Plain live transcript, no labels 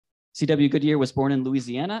C.W. Goodyear was born in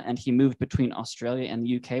Louisiana, and he moved between Australia and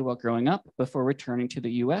the UK while growing up before returning to the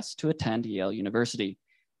US to attend Yale University.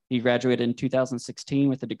 He graduated in 2016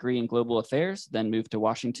 with a degree in global affairs, then moved to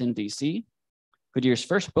Washington, D.C. Goodyear's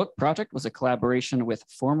first book project was a collaboration with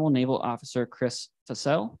former naval officer Chris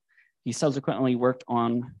Fussell. He subsequently worked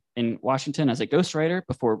in Washington as a ghostwriter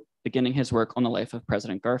before beginning his work on the life of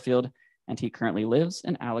President Garfield, and he currently lives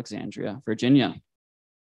in Alexandria, Virginia.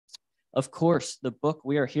 Of course, the book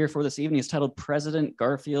we are here for this evening is titled President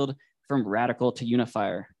Garfield, From Radical to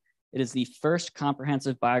Unifier. It is the first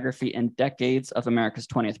comprehensive biography in decades of America's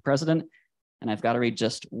 20th president. And I've got to read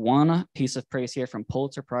just one piece of praise here from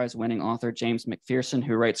Pulitzer Prize winning author James McPherson,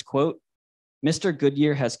 who writes, quote, "Mr.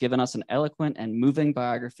 Goodyear has given us an eloquent and moving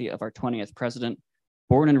biography of our 20th president.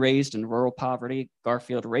 Born and raised in rural poverty,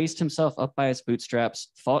 Garfield raised himself up by his bootstraps,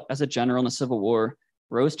 fought as a general in the Civil War,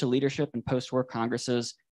 rose to leadership in post-war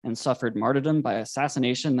Congresses, and suffered martyrdom by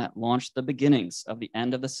assassination that launched the beginnings of the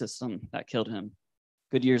end of the system that killed him.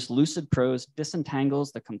 Goodyear's lucid prose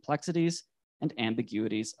disentangles the complexities and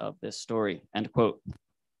ambiguities of this story," end quote.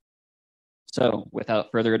 So without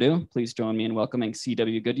further ado, please join me in welcoming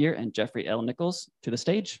C.W. Goodyear and Jeffrey L. Nichols to the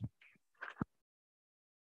stage.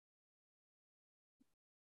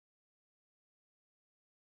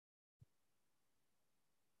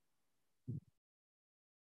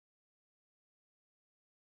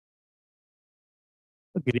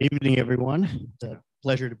 Good evening, everyone. It's a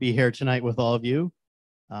pleasure to be here tonight with all of you.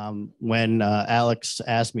 When Alex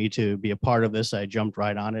asked me to be a part of this, I jumped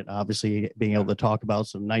right on it. Obviously, being able to talk about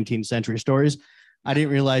some 19th century stories. I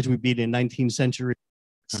didn't realize we'd be in 19th century,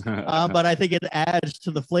 but I think it adds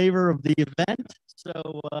to the flavor of the event.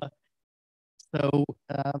 So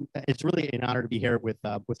it's really an honor to be here with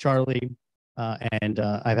Charlie, and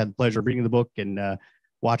I've had the pleasure of reading the book and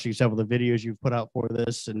watching several of the videos you've put out for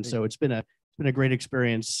this, and so it's been a great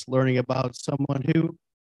experience learning about someone who,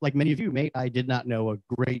 like many of you, I did not know a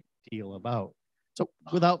great deal about. So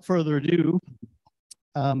without further ado,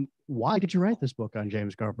 why did you write this book on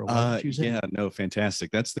James Garfield? Yeah, no,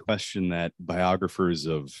 fantastic. That's the question that biographers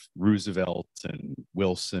of Roosevelt and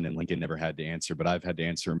Wilson and Lincoln never had to answer, but I've had to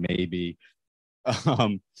answer maybe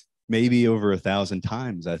over 1,000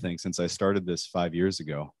 times, I think, since I started this 5 years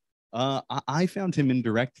ago. I found him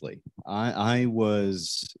indirectly. I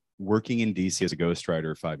was working in DC as a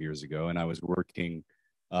ghostwriter 5 years ago, and I was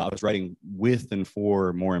writing with and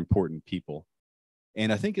for more important people.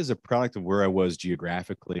 And I think as a product of where I was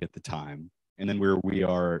geographically at the time, and then where we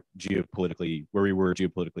were geopolitically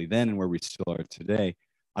then and where we still are today,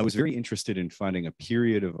 I was very interested in finding a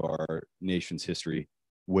period of our nation's history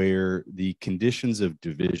where the conditions of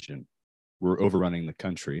division were overrunning the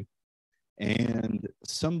country. And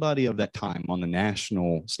somebody of that time on the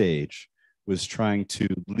national stage was trying to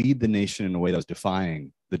lead the nation in a way that was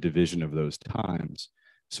defying the division of those times.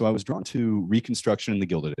 So I was drawn to Reconstruction in the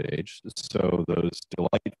Gilded Age. So those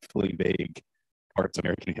delightfully vague parts of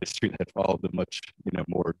American history that followed the much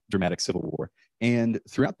more dramatic Civil War. And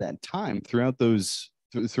throughout that time, throughout those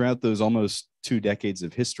almost 2 decades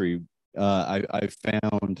of history, I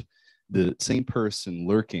found the same person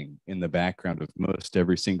lurking in the background of most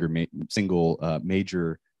every single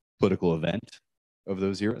major political event of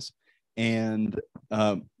those eras. And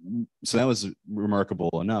so that was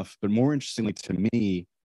remarkable enough. But more interestingly to me,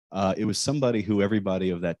 it was somebody who everybody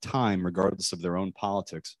of that time, regardless of their own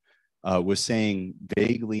politics, was saying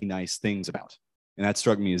vaguely nice things about. And that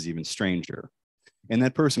struck me as even stranger. And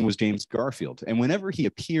that person was James Garfield. And whenever he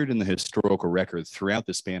appeared in the historical record throughout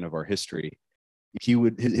the span of our history,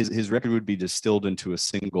 his record would be distilled into a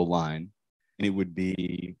single line, and it would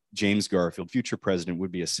be James Garfield, future president,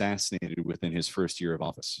 would be assassinated within his first year of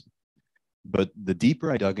office. But the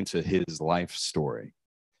deeper I dug into his life story,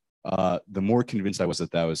 the more convinced I was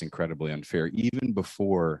that was incredibly unfair. Even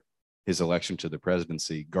before his election to the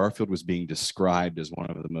presidency, Garfield was being described as one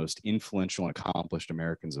of the most influential and accomplished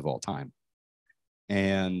Americans of all time.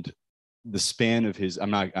 And the span of his,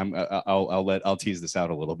 I'll tease this out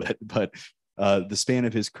a little bit, but the span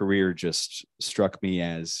of his career just struck me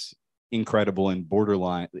as incredible in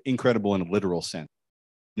a literal sense.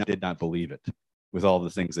 I did not believe it with all the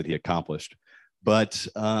things that he accomplished, but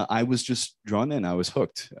I was just drawn in. I was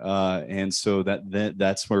hooked, and so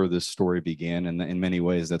that's where this story began, and in many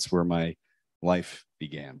ways, that's where my life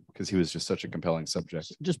began, because he was just such a compelling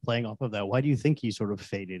subject. Just playing off of that, why do you think he sort of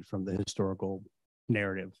faded from the historical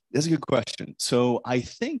narrative? That's a good question. So I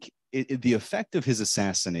think the effect of his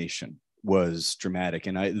assassination was dramatic,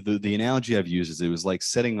 and the analogy I've used is it was like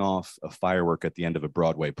setting off a firework at the end of a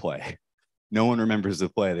Broadway play. No one remembers the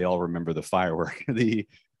play; they all remember the firework.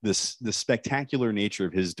 the spectacular nature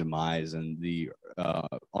of his demise and the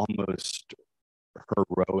almost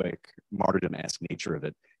heroic martyrdom-esque nature of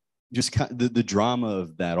it, just the drama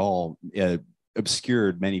of that all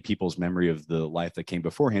obscured many people's memory of the life that came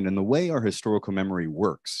beforehand. And the way our historical memory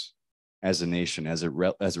works as a nation, as it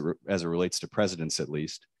relates to presidents, at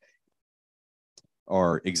least,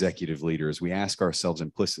 our executive leaders, we ask ourselves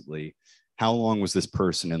implicitly, how long was this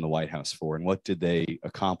person in the White House for, and what did they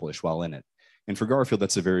accomplish while in it? And for Garfield,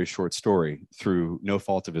 that's a very short story through no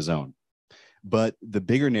fault of his own. But the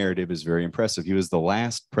bigger narrative is very impressive. He was the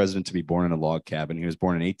last president to be born in a log cabin. He was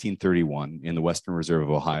born in 1831 in the Western Reserve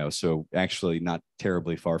of Ohio, so actually not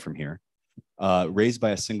terribly far from here. Raised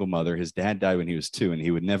by a single mother. His dad died when he was 2, and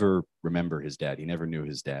he would never remember his dad. He never knew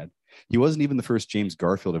his dad. He wasn't even the first James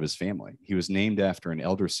Garfield of his family. He was named after an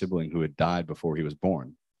elder sibling who had died before he was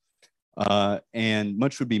born. And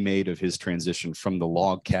much would be made of his transition from the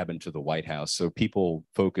log cabin to the White House. So people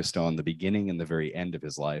focused on the beginning and the very end of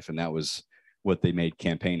his life, and that was what they made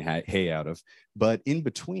campaign hay out of. But in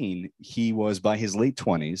between, he was, by his late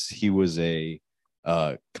 20s, he was a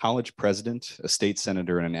college president, a state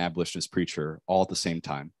senator, and an abolitionist preacher all at the same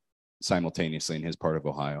time, simultaneously in his part of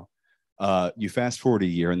Ohio. You fast forward a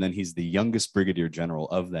year, and then he's the youngest brigadier general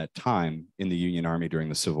of that time in the Union Army during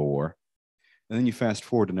the Civil War. And then you fast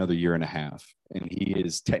forward another year and a half, and he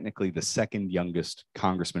is technically the second youngest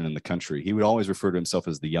congressman in the country. He would always refer to himself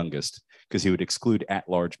as the youngest because he would exclude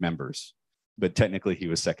at-large members, but technically he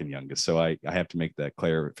was second youngest. So I have to make that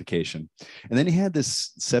clarification. And then he had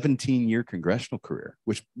this 17-year congressional career,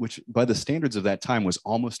 which by the standards of that time was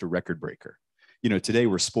almost a record breaker. You know, today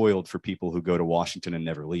we're spoiled for people who go to Washington and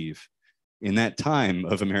never leave. In that time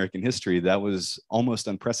of American history, that was almost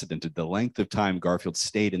unprecedented. The length of time Garfield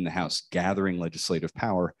stayed in the House gathering legislative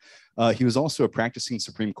power. He was also a practicing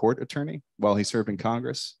Supreme Court attorney while he served in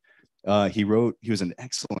Congress. He was an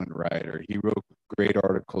excellent writer. He wrote great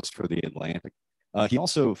articles for the Atlantic. He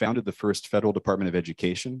also founded the first federal Department of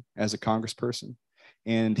Education as a congressperson.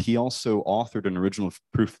 And he also authored an original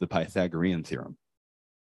proof of the Pythagorean theorem.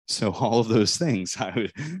 So all of those things,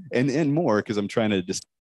 and more, because I'm trying to just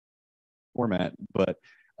format, but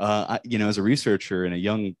as a researcher and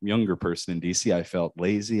a younger person in DC, I felt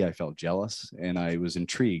lazy, I felt jealous, and I was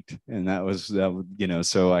intrigued, and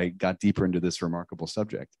so I got deeper into this remarkable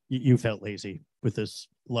subject. You felt lazy with this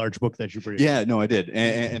large book that you produced. Yeah, no, I did,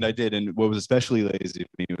 and I did, and what was especially lazy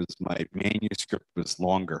for me was my manuscript was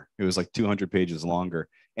longer. It was like 200 pages longer,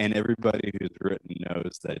 and everybody who's written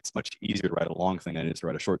knows that it's much easier to write a long thing than it is to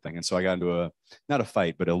write a short thing. And so I got into not a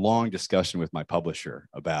fight, but a long discussion with my publisher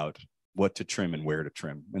about what to trim and where to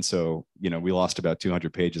trim. And so, we lost about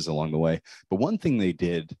 200 pages along the way. But one thing they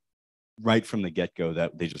did right from the get-go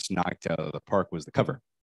that they just knocked out of the park was the cover.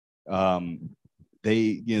 There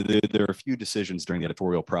are a few decisions during the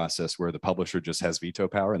editorial process where the publisher just has veto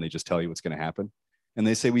power and they just tell you what's going to happen. And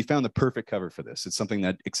they say, we found the perfect cover for this. It's something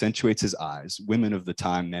that accentuates his eyes. Women of the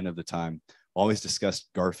time, men of the time, always discussed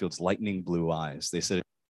Garfield's lightning blue eyes. They said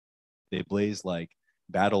they blaze like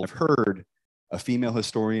battle. I've heard a female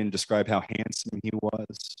historian describe how handsome he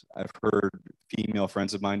was. I've heard female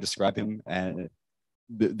friends of mine describe him. And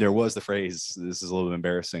there was the phrase, this is a little bit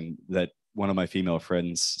embarrassing, that one of my female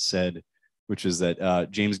friends said, which is that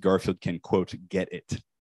James Garfield can, quote, get it,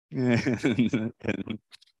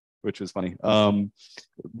 which was funny. So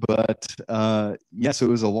it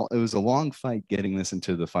was a long fight getting this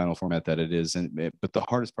into the final format that it is. But the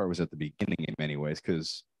hardest part was at the beginning in many ways,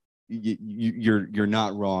 because you're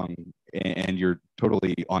not wrong, and you're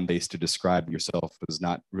totally on base to describe yourself as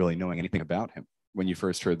not really knowing anything about him when you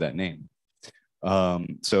first heard that name.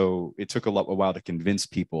 So it took a while to convince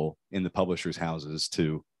people in the publishers' houses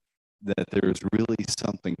that there's really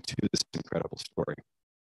something to this incredible story.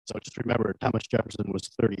 So just remember, Thomas Jefferson was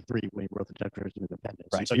 33 when he wrote the Declaration of Independence.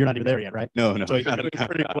 Right. So you're not even there yet, right? No. So you're doing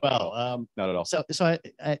pretty well. Not at all. So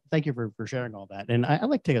I thank you for sharing all that. And I'd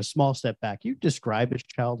like to take a small step back. You described his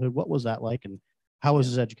childhood. What was that like? And how was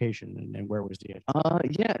his education, and where was he?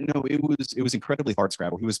 It was incredibly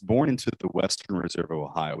hardscrabble. He was born into the Western Reserve of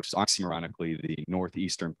Ohio, which is oxymoronically the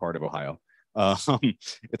northeastern part of Ohio.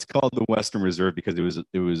 It's called the Western Reserve because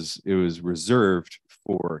it was reserved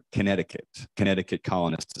for Connecticut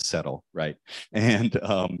colonists to settle, right? And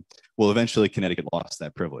eventually Connecticut lost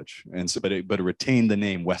that privilege, and so but it retained the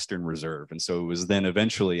name Western Reserve, and so it was then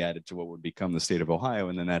eventually added to what would become the state of Ohio,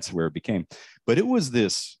 and then that's where it became. But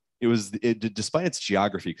despite its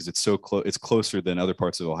geography, because it's so close, it's closer than other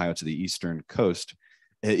parts of Ohio to the eastern coast.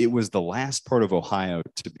 It was the last part of Ohio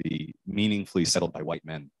to be meaningfully settled by white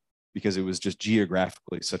men, because it was just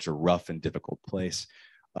geographically such a rough and difficult place.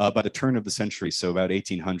 By the turn of the century, so about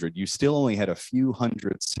 1800, you still only had a few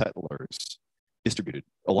hundred settlers distributed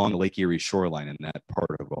along the Lake Erie shoreline in that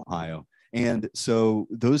part of Ohio. And so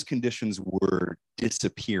those conditions were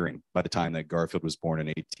disappearing by the time that Garfield was born in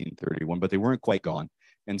 1831, but they weren't quite gone.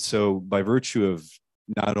 And so by virtue of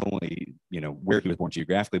not only, where he was born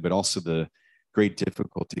geographically, but also the great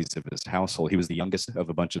difficulties of his household. He was the youngest of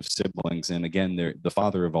a bunch of siblings. And again, the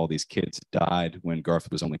father of all these kids died when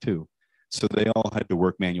Garfield was only 2. So they all had to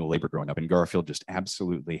work manual labor growing up, and Garfield just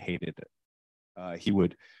absolutely hated it. He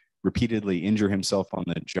would repeatedly injure himself on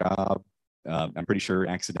the job. I'm pretty sure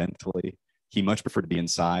accidentally. He much preferred to be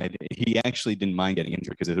inside. He actually didn't mind getting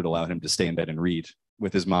injured because it would allow him to stay in bed and read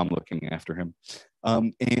with his mom looking after him.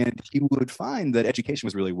 And he would find that education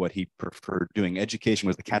was really what he preferred doing. Education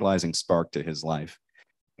was the catalyzing spark to his life.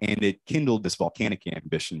 And it kindled this volcanic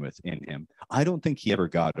ambition within him. I don't think he ever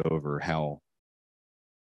got over how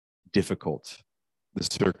difficult the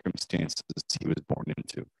circumstances he was born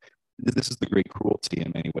into. This is the great cruelty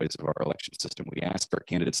in many ways of our election system. We ask our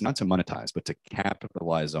candidates not to monetize, but to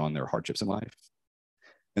capitalize on their hardships in life.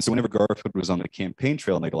 And so whenever Garfield was on the campaign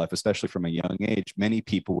trail in later life, especially from a young age, many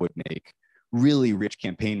people would make really rich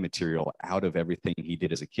campaign material out of everything he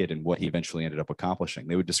did as a kid and what he eventually ended up accomplishing.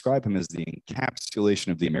 They would describe him as the encapsulation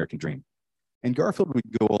of the American dream. And Garfield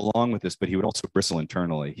would go along with this, but he would also bristle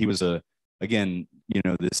internally. He was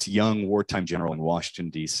this young wartime general in Washington,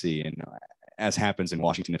 D.C. And as happens in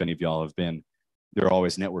Washington, if any of y'all have been, they're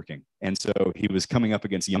always networking. And so he was coming up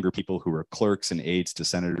against younger people who were clerks and aides to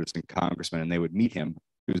senators and congressmen, and they would meet him,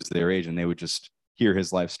 who's their age, and they would just hear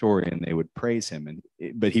his life story and they would praise him.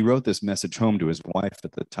 But he wrote this message home to his wife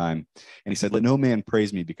at the time, and he said, "Let no man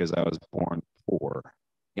praise me because I was born poor.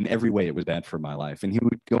 In every way, it was bad for my life." And he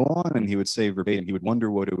would go on and he would say verbatim, he would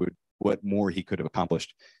wonder what more he could have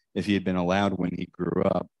accomplished if he had been allowed when he grew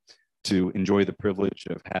up to enjoy the privilege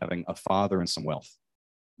of having a father and some wealth.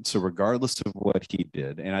 So regardless of what he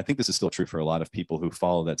did, and I think this is still true for a lot of people who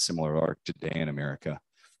follow that similar arc today in America,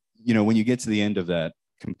 when you get to the end of that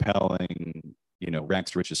compelling,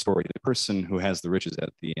 rags to riches story, the person who has the riches at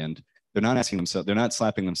the end, they're not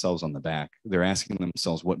slapping themselves on the back. They're asking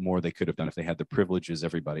themselves what more they could have done if they had the privileges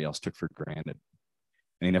everybody else took for granted.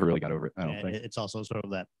 And he never really got over it, I don't think. It's also sort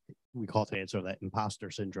of that, we call today, it's sort of that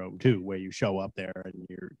imposter syndrome too, where you show up there and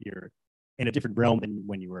you're in a different realm than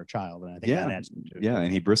when you were a child. And I think that adds to it. Yeah,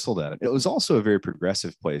 and he bristled at it. It was also a very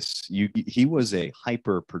progressive place. He was a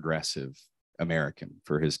hyper-progressive American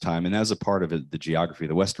for his time. And as a part of it, the geography,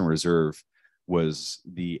 the Western Reserve was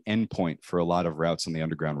the endpoint for a lot of routes on the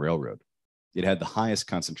Underground Railroad. It had the highest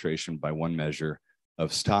concentration by one measure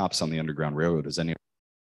of stops on the Underground Railroad as any,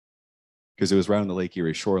 because it was right on the Lake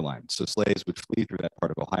Erie shoreline. So slaves would flee through that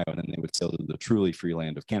part of Ohio, and then they would sail to the truly free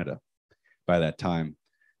land of Canada by that time.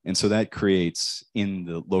 And so that creates in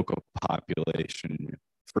the local population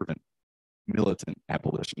fervent, militant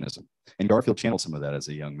abolitionism. And Garfield channeled some of that as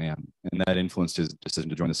a young man, and that influenced his decision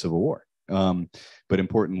to join the Civil War. But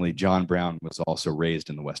importantly, John Brown was also raised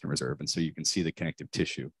in the Western Reserve. And so you can see the connective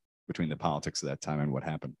tissue between the politics of that time and what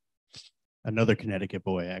happened. Another Connecticut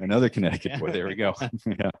boy. Actually. Another Connecticut boy. There we go.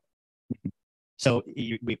 Yeah. So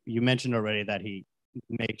you mentioned already that he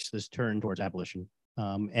makes this turn towards abolition.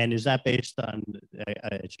 And is that based on,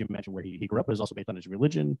 as you mentioned, where he grew up, is also based on his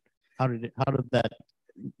religion? How did that?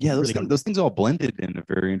 Yeah, those things all blended in a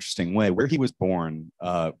very interesting way. Where he was born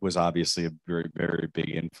was obviously a very, very big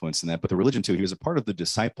influence in that, but the religion too. He was a part of the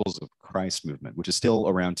Disciples of Christ movement, which is still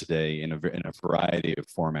around today in a variety of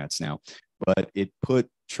formats now. But it put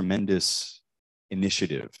tremendous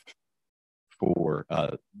initiative for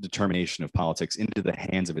determination of politics into the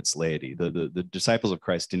hands of its laity. The Disciples of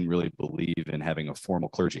Christ didn't really believe in having a formal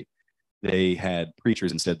clergy. They had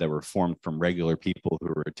preachers instead that were formed from regular people who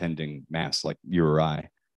were attending mass, like you or I.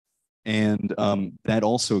 And that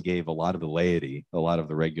also gave a lot of the laity, a lot of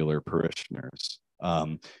the regular parishioners,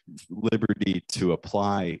 liberty to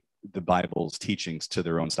apply the Bible's teachings to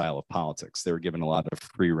their own style of politics. They were given a lot of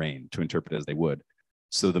free rein to interpret as they would.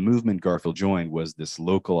 So the movement Garfield joined was this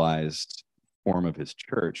localized form of his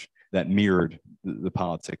church that mirrored the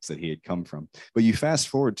politics that he had come from. But you fast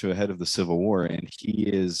forward to ahead of the Civil War, and he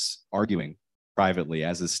is arguing privately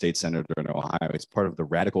as a state senator in Ohio. He's part of the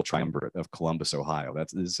radical triumvirate of Columbus, Ohio.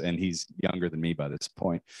 And he's younger than me by this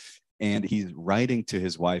point. And he's writing to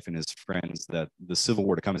his wife and his friends that the Civil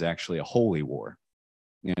War to come is actually a holy war.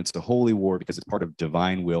 And it's a holy war because it's part of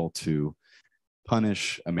divine will to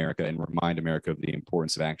punish America and remind America of the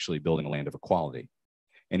importance of actually building a land of equality.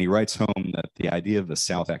 And he writes home that the idea of the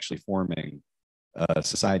South actually forming a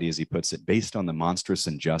society, as he puts it, based on the monstrous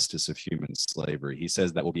injustice of human slavery. He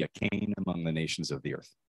says that will be a Cain among the nations of the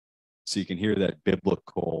earth. So you can hear that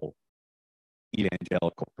biblical,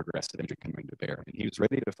 evangelical, progressive energy coming to bear. And he was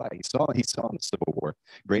ready to fight. He saw in the Civil War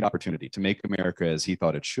great opportunity to make America as he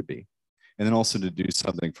thought it should be, and then also to do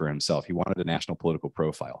something for himself. He wanted a national political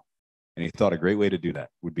profile. And he thought a great way to do that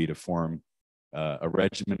would be to form a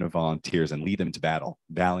regiment of volunteers and lead them to battle,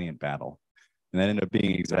 valiant battle. And that ended up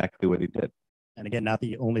being exactly what he did. And again, not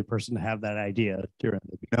the only person to have that idea during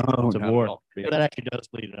the Civil War. Yeah. But that actually does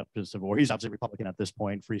lead up to the Civil War. He's obviously Republican at this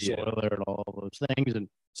point, free soiler and all those things. And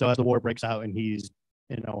so as the war breaks out and he's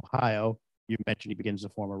in Ohio, you mentioned he begins to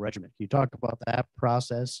form a regiment. Can you talk about that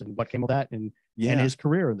process and what came of that and his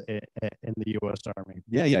career in the U.S. Army?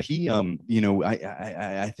 Yeah. He,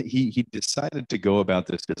 I think he decided to go about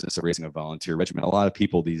this business of raising a volunteer regiment. A lot of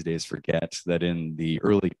people these days forget that in the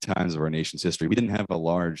early times of our nation's history, we didn't have a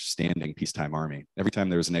large standing peacetime army. Every time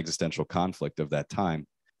there was an existential conflict of that time,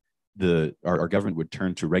 our government would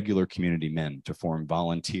turn to regular community men to form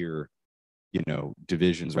volunteer,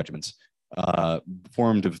 divisions, regiments,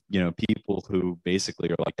 formed of people who basically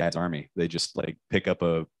are like Dad's army. They just like pick up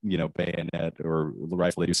a bayonet or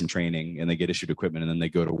rifle, they do some training, and they get issued equipment, and then they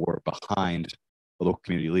go to war behind a local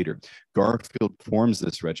community leader. Garfield forms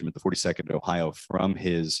this regiment, the 42nd Ohio, from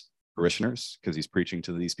his parishioners, because he's preaching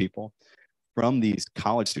to these people, from these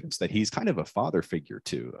college students that he's kind of a father figure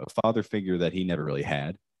to, a father figure that he never really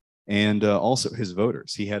had, and also his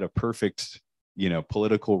voters. He had a perfect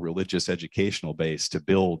political, religious, educational base to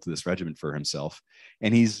build this regiment for himself.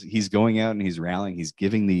 And he's going out and he's rallying, he's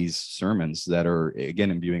giving these sermons that are, again,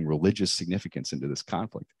 imbuing religious significance into this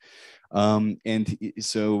conflict. But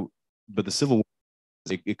the Civil War,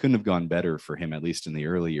 it couldn't have gone better for him, at least in the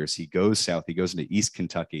early years. He goes south, he goes into East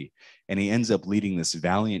Kentucky, and he ends up leading this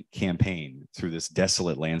valiant campaign through this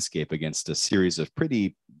desolate landscape against a series of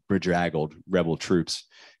pretty bedraggled rebel troops.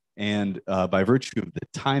 And by virtue of the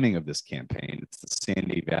timing of this campaign, it's the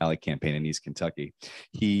Sandy Valley campaign in East Kentucky,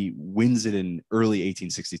 he wins it in early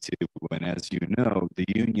 1862, when, as you know, the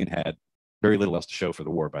Union had very little else to show for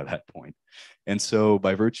the war by that point. And so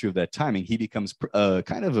by virtue of that timing, he becomes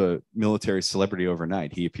kind of a military celebrity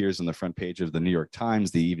overnight. He appears on the front page of the New York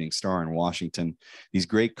Times, the Evening Star in Washington. These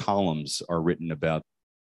great columns are written about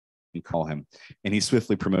and call him. And he's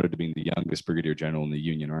swiftly promoted to being the youngest brigadier general in the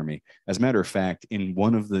Union Army. As a matter of fact, in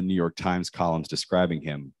one of the New York Times columns describing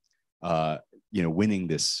him, winning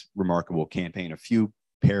this remarkable campaign, a few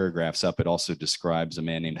paragraphs up, it also describes a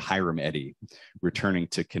man named Hiram Eddy returning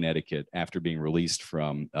to Connecticut after being released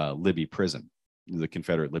from Libby Prison, the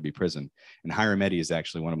Confederate Libby Prison. And Hiram Eddy is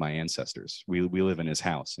actually one of my ancestors. We live in his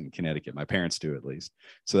house in Connecticut. My parents do, at least.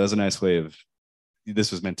 So that's a nice way of,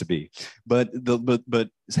 this was meant to be. But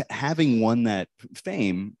having won that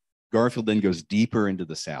fame, Garfield then goes deeper into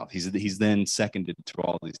the South. He's then seconded to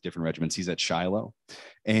all these different regiments. He's at Shiloh,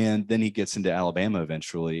 and then he gets into Alabama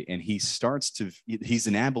eventually, and he's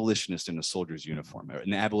an abolitionist in a soldier's uniform,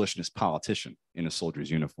 an abolitionist politician in a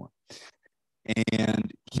soldier's uniform.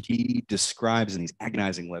 And he describes in these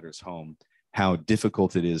agonizing letters home how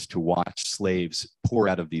difficult it is to watch slaves pour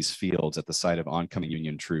out of these fields at the sight of oncoming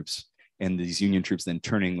Union troops, and these Union troops then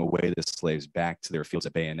turning away the slaves back to their fields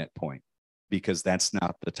at bayonet point, because that's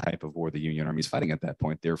not the type of war the Union Army is fighting at that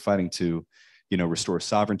point. They're fighting to, restore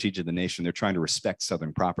sovereignty to the nation. They're trying to respect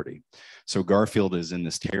Southern property. So Garfield is in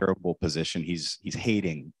this terrible position. He's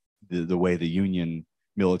hating the way the Union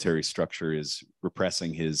military structure is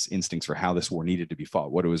repressing his instincts for how this war needed to be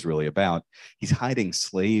fought, what it was really about. He's hiding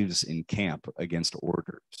slaves in camp against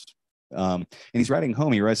orders. And he's writing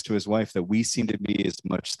home. He writes to his wife that we seem to be as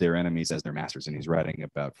much their enemies as their masters. And he's writing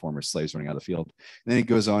about former slaves running out of the field. And then he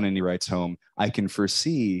goes on and he writes home, I can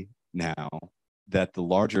foresee now that the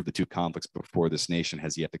larger of the two conflicts before this nation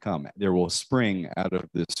has yet to come. There will spring out of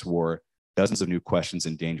this war dozens of new questions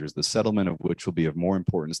and dangers, the settlement of which will be of more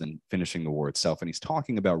importance than finishing the war itself. And he's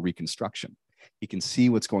talking about Reconstruction. He can see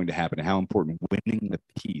what's going to happen and how important winning the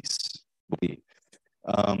peace will be.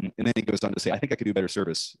 And then he goes on to say, I think I could do better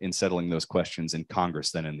service in settling those questions in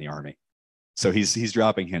Congress than in the Army. So he's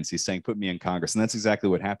dropping hints. He's saying, put me in Congress. And that's exactly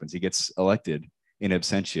what happens. He gets elected in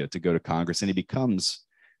absentia to go to Congress, and he becomes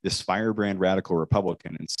this firebrand radical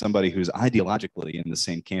Republican and somebody who's ideologically in the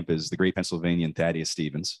same camp as the great Pennsylvanian Thaddeus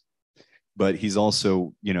Stevens. But he's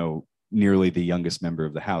also, nearly the youngest member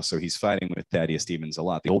of the House. So he's fighting with Thaddeus Stevens a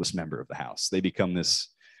lot, the oldest member of the House. They become this,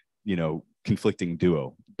 conflicting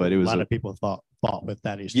duo. But it was a lot of people thought with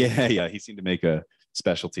Thaddeus. Yeah. He seemed to make a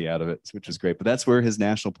specialty out of it, which was great. But that's where his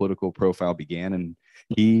national political profile began, and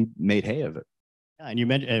he made hay of it. Yeah, and you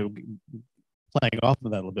mentioned, playing off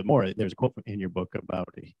of that a little bit more, there's a quote in your book about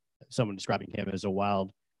someone describing him as a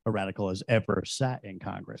wild a radical has ever sat in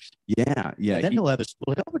Congress. Yeah, yeah. And then he'll have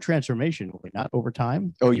a transformation, will he not, over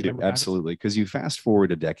time? Oh, you do, absolutely. Because you fast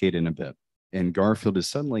forward a decade and a bit, and Garfield is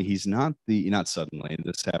suddenly, he's not suddenly,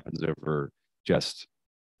 this happens over just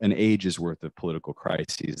an age's worth of political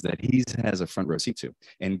crises that he has a front row seat to.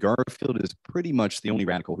 And Garfield is pretty much the only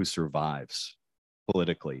radical who survives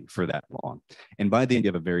politically for that long. And by the end, you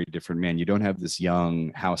have a very different man. You don't have this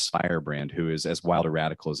young House firebrand who is as wild a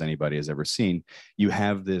radical as anybody has ever seen. You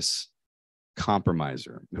have this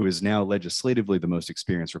compromiser who is now legislatively the most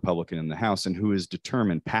experienced Republican in the House and who is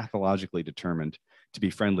determined, pathologically determined, to be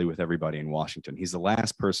friendly with everybody in Washington. He's the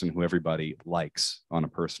last person who everybody likes on a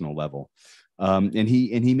personal level. And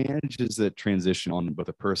he manages that transition on both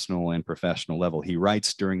a personal and professional level. He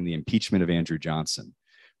writes during the impeachment of Andrew Johnson,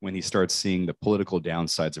 when he starts seeing the political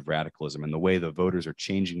downsides of radicalism and the way the voters are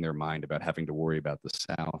changing their mind about having to worry about the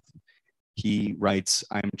South. He writes,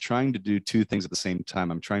 I'm trying to do two things at the same time.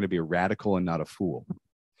 I'm trying to be a radical and not a fool.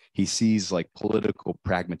 He sees like political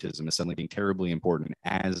pragmatism as suddenly being terribly important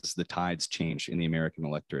as the tides change in the American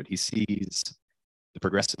electorate. He sees the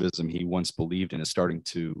progressivism he once believed in as starting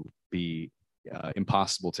to be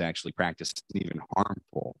impossible to actually practice, and even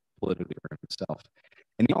harmful politically for himself.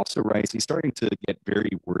 And he also writes, he's starting to get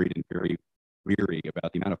very worried and very weary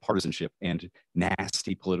about the amount of partisanship and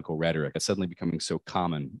nasty political rhetoric that's suddenly becoming so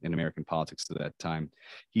common in American politics at that time.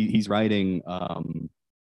 He's writing, I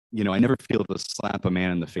never feel to slap a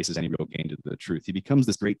man in the face as any real gain to the truth. He becomes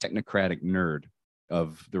this great technocratic nerd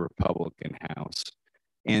of the Republican House.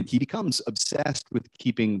 And he becomes obsessed with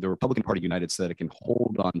keeping the Republican Party united so that it can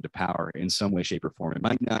hold on to power in some way, shape, or form. It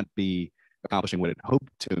might not be accomplishing what it hoped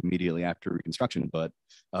to immediately after Reconstruction, but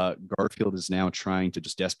Garfield is now trying to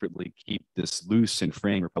just desperately keep this loose and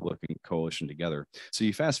fraying Republican coalition together. So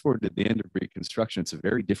you fast forward to the end of Reconstruction, it's a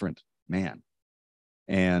very different man.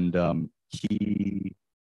 And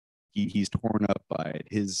he's torn up by it.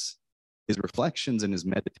 His reflections and his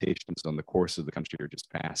meditations on the course of the country are just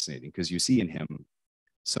fascinating because you see in him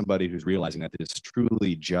somebody who's realizing that this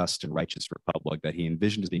truly just and righteous republic that he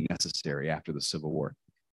envisioned as being necessary after the Civil War,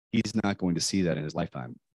 he's not going to see that in his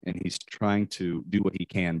lifetime. And he's trying to do what he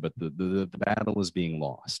can, but the battle is being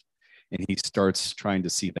lost. And he starts trying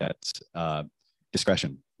to see that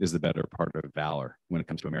discretion is the better part of valor when it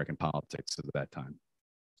comes to American politics at that time.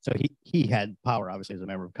 So he had power, obviously, as a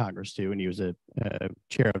member of Congress, too, and he was a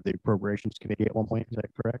chair of the Appropriations Committee at one point. Is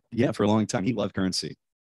that correct? Yeah, for a long time. He loved currency.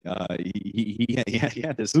 He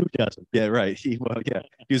had this. Who doesn't? Yeah, right. He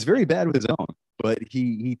was very bad with his own, but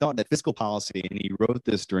he thought that fiscal policy, and he wrote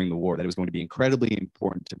this during the war, that it was going to be incredibly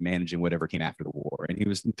important to managing whatever came after the war. And he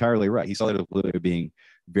was entirely right. He saw it as being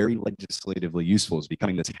very legislatively useful, as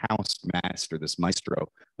becoming this house master, this maestro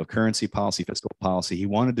of currency policy, fiscal policy. He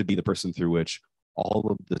wanted to be the person through which all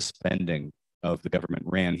of the spending of the government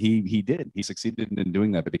ran. He did. He succeeded in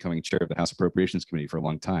doing that by becoming chair of the House Appropriations Committee for a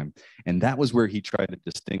long time. And that was where he tried to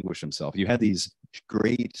distinguish himself. You had these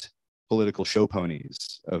great political show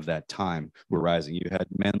ponies of that time who were rising. You had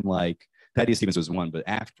men like Thaddeus Stevens was one, but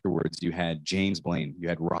afterwards you had James Blaine, you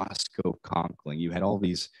had Roscoe Conkling, you had all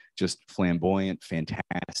these just flamboyant,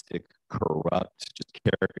 fantastic, corrupt, just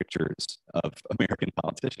caricatures of American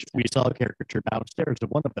politicians. We saw a caricature downstairs of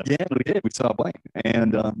one of them. Yeah, we did. We saw Blaine.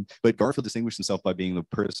 And but Garfield distinguished himself by being the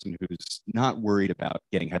person who's not worried about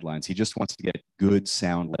getting headlines. He just wants to get good,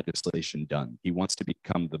 sound legislation done. He wants to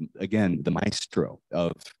become the maestro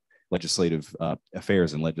of legislative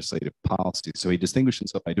affairs and legislative policy. So he distinguished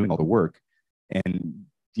himself by doing all the work and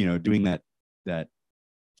doing that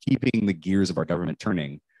keeping the gears of our government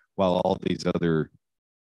turning while all these other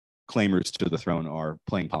claimers to the throne are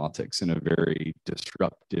playing politics in a very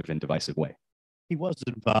disruptive and divisive way. He was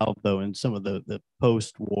involved, though, in some of the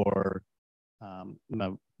post-war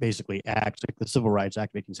basically acts, like the Civil Rights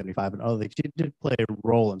Act of 1875 and other things. He did play a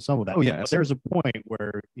role in some of that. Oh, yeah. But there's a point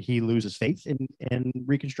where he loses faith in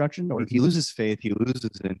Reconstruction, or he loses faith, he loses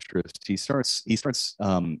interest. He starts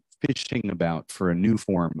fishing about for a new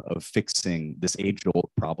form of fixing this age-old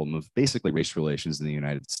problem of basically race relations in the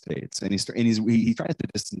United States. And he tries to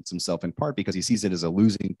distance himself in part because he sees it as a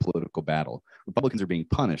losing political battle. Republicans are being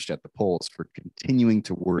punished at the polls for continuing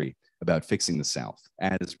to worry about fixing the South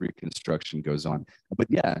as Reconstruction goes on. But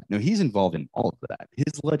yeah, no, he's involved in all of that.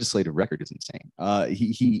 His legislative record is insane.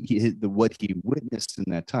 What he witnessed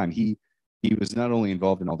in that time, he was not only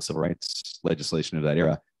involved in all the civil rights legislation of that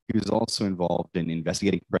era, he was also involved in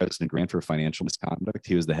investigating President Grant for financial misconduct.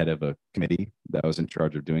 He was the head of a committee that was in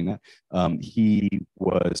charge of doing that. He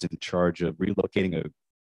was in charge of relocating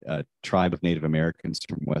a tribe of Native Americans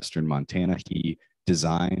from Western Montana. He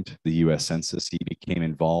designed the U.S. Census. He became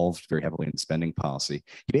involved very heavily in spending policy.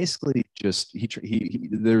 He basically just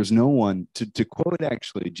there's no one to quote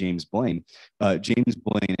actually James Blaine. James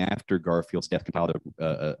Blaine, after Garfield's death, compiled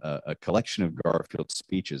a collection of Garfield's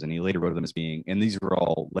speeches, and he later wrote them as being, and these were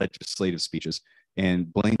all legislative speeches.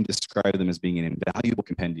 And Blaine described them as being an invaluable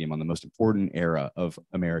compendium on the most important era of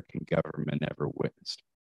American government ever witnessed.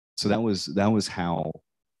 So that was how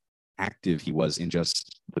active he was in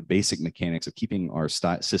just the basic mechanics of keeping our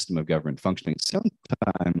system of government functioning,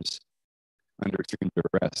 sometimes under extreme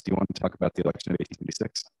duress. Do you want to talk about the election of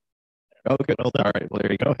 1876? Oh, good. All right. Well,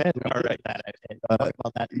 there you go. Go ahead. All right.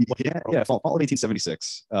 About that. Yeah. Fall of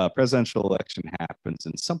 1876, presidential election happens,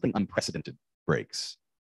 and something unprecedented breaks.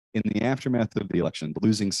 In the aftermath of the election, the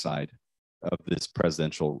losing side of this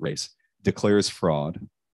presidential race declares fraud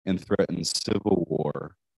and threatens civil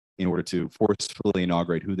war in order to forcefully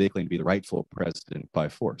inaugurate who they claim to be the rightful president by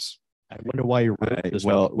force. I wonder why you wrote this.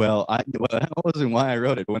 That wasn't why I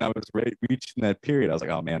wrote it. But when I was reaching that period, I was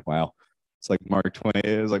like, oh man, wow. It's like Mark Twain.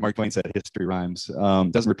 It was like Mark Twain said, history rhymes.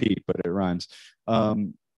 Doesn't repeat, but it rhymes.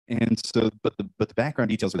 And so, but the background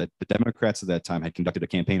details were that the Democrats at that time had conducted a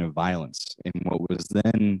campaign of violence in what was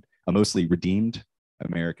then a mostly redeemed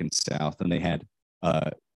American South, and they had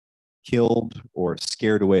killed or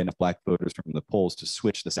scared away enough black voters from the polls to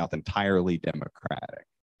switch the South entirely Democratic.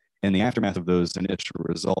 In the aftermath of those initial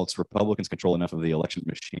results, Republicans control enough of the election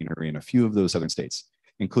machinery in a few of those southern states,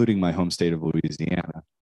 including my home state of Louisiana,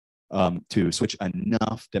 to switch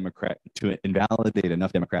enough to invalidate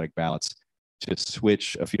enough Democratic ballots to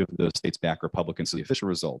switch a few of those states back Republican. So the official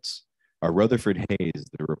results are Rutherford Hayes,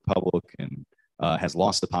 the Republican, has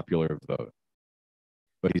lost the popular vote,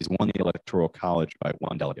 but he's won the Electoral College by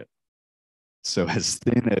one delegate. So as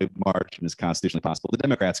thin a margin as constitutionally possible. The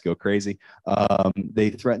Democrats go crazy.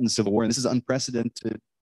 They threaten civil war, and this is unprecedented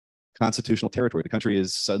constitutional territory. The country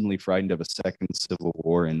is suddenly frightened of a second civil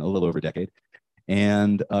war in a little over a decade.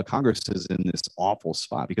 And Congress is in this awful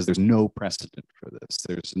spot because there's no precedent for this.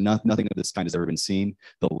 There's nothing of this kind has ever been seen.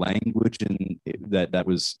 The language that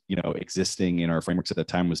was existing in our frameworks at that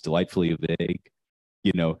time was delightfully vague.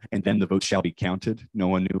 And then the votes shall be counted. No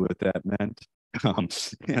one knew what that meant.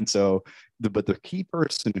 And so, but the key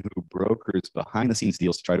person who brokers behind the scenes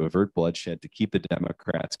deals to try to avert bloodshed, to keep the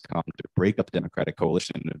Democrats calm, to break up the Democratic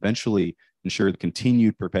coalition, and eventually ensure the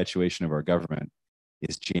continued perpetuation of our government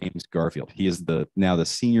is James Garfield. He is now the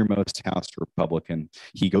senior most House Republican.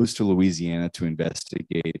 He goes to Louisiana to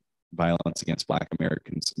investigate violence against Black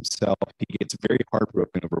Americans himself. He gets very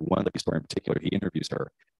heartbroken over one lady story in particular. He interviews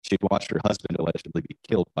her. She had watched her husband allegedly be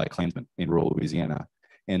killed by Klansmen in rural Louisiana.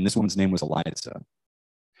 And this woman's name was Eliza.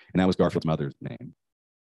 And that was Garfield's mother's name.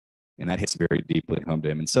 And that hits very deeply home to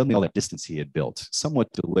him. And suddenly all that distance he had built,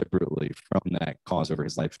 somewhat deliberately from that cause over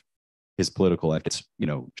his life, his political life gets,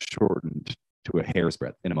 shortened to a hair's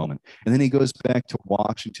breadth in a moment. And then he goes back to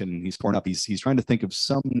Washington and he's torn up. He's trying to think of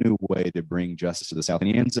some new way to bring justice to the South.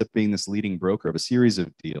 And he ends up being this leading broker of a series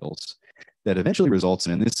of deals that eventually results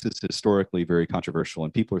in, and this is historically very controversial,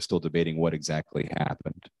 and people are still debating what exactly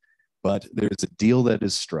happened. But there's a deal that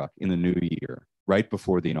is struck in the new year, right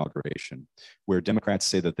before the inauguration, where Democrats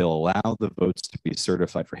say that they'll allow the votes to be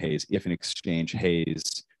certified for Hayes if in exchange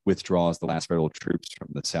Hayes withdraws the last federal troops from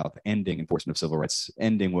the South, ending enforcement of civil rights,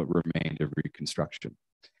 ending what remained of Reconstruction.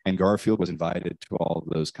 And Garfield was invited to all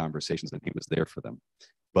of those conversations and he was there for them.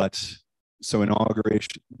 But so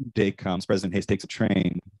inauguration day comes, President Hayes takes a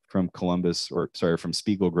train from from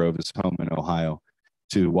Spiegel Grove, his home in Ohio,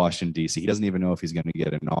 to Washington, D.C. He doesn't even know if he's going to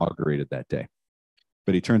get inaugurated that day.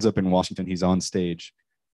 But he turns up in Washington. He's on stage.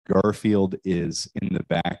 Garfield is in the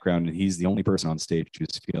background, and he's the only person on stage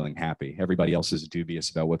who's feeling happy. Everybody else is dubious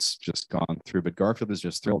about what's just gone through, but Garfield is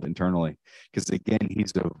just thrilled internally because, again,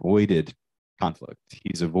 he's avoided conflict.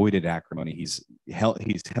 He's avoided acrimony. He's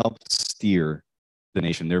helped steer the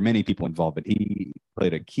nation. There are many people involved, but he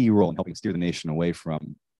played a key role in helping steer the nation away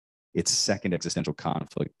from its second existential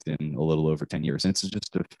conflict in a little over 10 years. And it's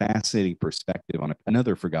just a fascinating perspective on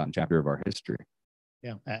another forgotten chapter of our history.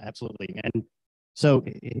 Yeah, absolutely. And so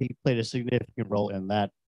he played a significant role in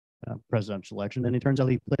that presidential election. And it turns out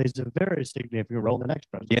he plays a very significant role in the next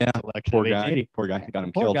presidential election. Poor guy, got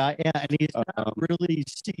him killed. Poor guy, yeah, and he's not really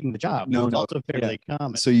seeking the job. No, it's also fairly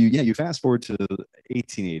common. So you fast forward to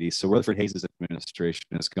 1880. So Rutherford Hayes' administration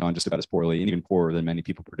has gone just about as poorly, and even poorer than many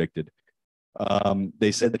people predicted.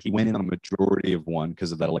 They said that he went in on a majority of one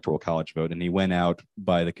because of that electoral college vote, and he went out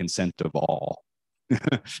by the consent of all.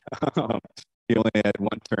 He only had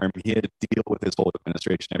one term. He had to deal with his whole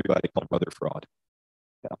administration. Everybody called brother fraud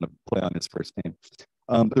on the play on his first name.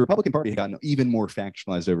 The Republican Party had gotten even more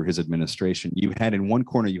factionalized over his administration. You had in one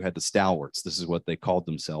corner, you had the stalwarts. This is what they called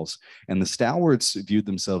themselves. And the stalwarts viewed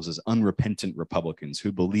themselves as unrepentant Republicans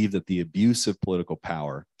who believed that the abuse of political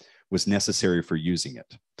power was necessary for using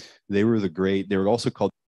it. They were also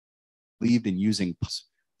believed in using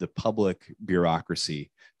the public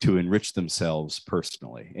bureaucracy to enrich themselves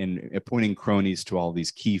personally and appointing cronies to all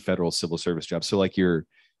these key federal civil service jobs. So like you're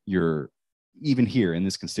even here in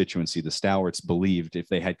this constituency, the stalwarts believed if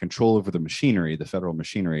they had control over the machinery, the federal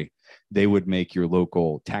machinery, they would make your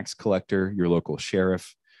local tax collector, your local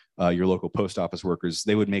sheriff, your local post office workers,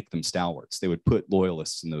 they would make them stalwarts. They would put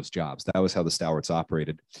loyalists in those jobs. That was how the stalwarts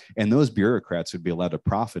operated. And those bureaucrats would be allowed to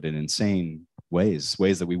profit in insane ways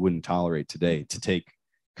that we wouldn't tolerate today, to take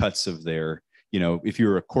cuts of their, if you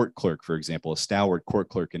were a court clerk, for example, a stalwart court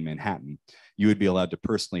clerk in Manhattan, you would be allowed to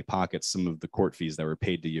personally pocket some of the court fees that were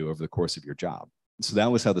paid to you over the course of your job. So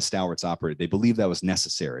that was how the stalwarts operated. They believed that was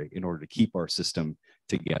necessary in order to keep our system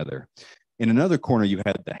together. In another corner, you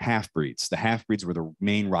had the half-breeds. The half-breeds were the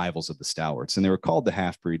main rivals of the stalwarts, and they were called the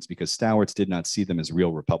half-breeds because stalwarts did not see them as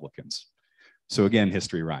real Republicans. So again,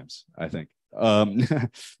 history rhymes, I think.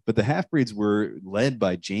 But the half-breeds were led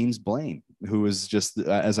by James Blaine, who was just,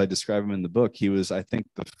 as I describe him in the book, he was, I think,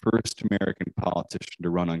 the first American politician to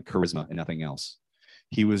run on charisma and nothing else.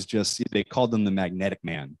 He was just, they called him the magnetic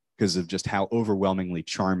man because of just how overwhelmingly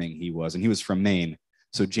charming he was. And he was from Maine.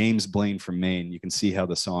 So James Blaine from Maine, you can see how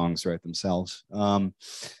the songs write themselves. But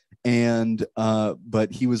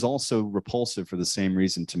he was also repulsive for the same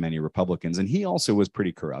reason to many Republicans. And he also was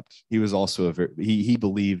pretty corrupt. He was also, he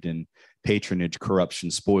believed in patronage,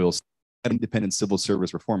 corruption, spoils, independent civil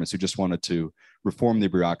service reformists who just wanted to reform the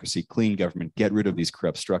bureaucracy, clean government, get rid of these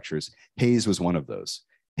corrupt structures. Hayes was one of those.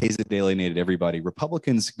 Hayes had alienated everybody.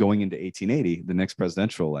 Republicans going into 1880, the next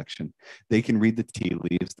presidential election, they can read the tea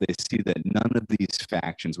leaves. They see that none of these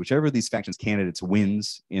factions, whichever of these factions candidates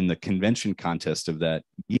wins in the convention contest of that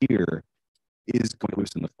year, is going to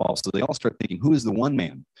lose in the fall. So they all start thinking, who is the one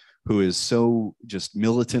man who is so just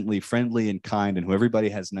militantly friendly and kind and who everybody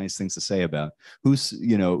has nice things to say about? Who's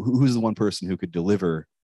the one person who could deliver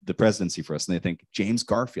the presidency for us? And they think James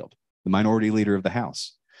Garfield, the minority leader of the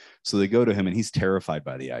House. So they go to him and he's terrified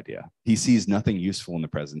by the idea. He sees nothing useful in the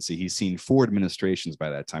presidency. He's seen 4 administrations by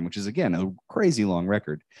that time, which is, again, a crazy long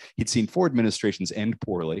record. He'd seen 4 administrations end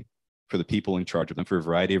poorly for the people in charge of them for a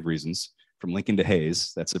variety of reasons, from Lincoln to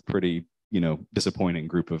Hayes. That's a pretty, disappointing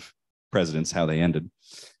group of presidents, how they ended.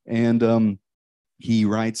 And he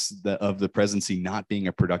writes of the presidency not being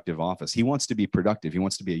a productive office. He wants to be productive. He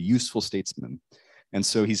wants to be a useful statesman. And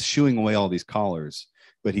so he's shooing away all these callers.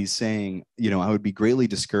 But he's saying, I would be greatly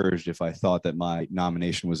discouraged if I thought that my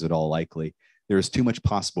nomination was at all likely. There is too much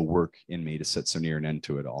possible work in me to set so near an end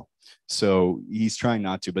to it all. So he's trying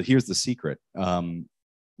not to. But here's the secret.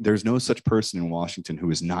 There's no such person in Washington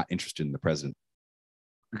who is not interested in the president.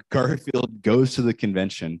 Garfield goes to the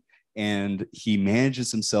convention and he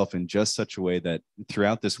manages himself in just such a way that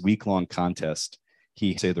throughout this week-long contest,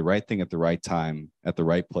 he say the right thing at the right time, at the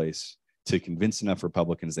right place, to convince enough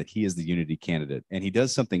Republicans that he is the unity candidate. And he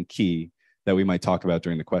does something key that we might talk about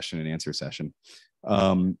during the question and answer session.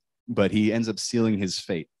 But he ends up sealing his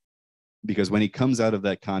fate, because when he comes out of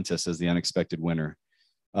that contest as the unexpected winner,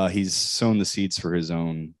 he's sown the seeds for his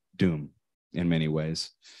own doom in many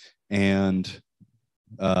ways. And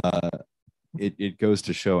it goes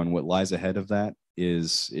to show, and what lies ahead of that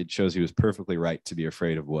is, it shows he was perfectly right to be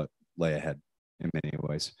afraid of what lay ahead in many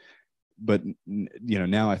ways. But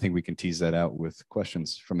now I think we can tease that out with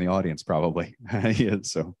questions from the audience, probably. Yeah,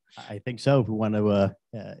 so I think so. If we want to,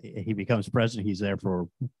 he becomes president. He's there for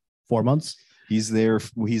 4 months. He's there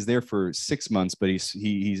for 6 months, but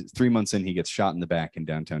he's 3 months in, he gets shot in the back in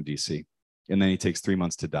downtown DC, and then he takes 3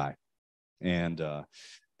 months to die. And the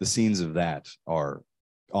scenes of that are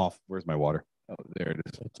off. Where's my water? Oh, there it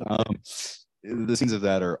is. The scenes of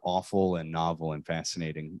that are awful and novel and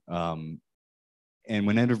fascinating. And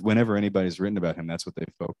whenever anybody's written about him, that's what they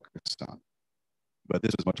focused on. But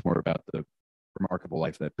this was much more about the remarkable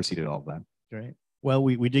life that preceded all of that. Great. Well,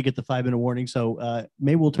 we did get the 5-minute warning, so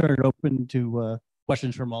maybe we'll turn it open to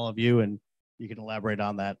questions from all of you, and you can elaborate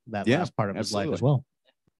on that last part of his life as well.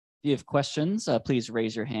 If you have questions, please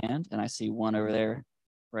raise your hand. And I see one over there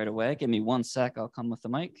right away. Give me 1 sec. I'll come with the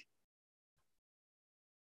mic.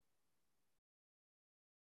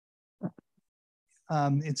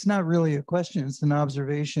 It's not really a question, it's an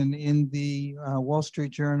observation. In the Wall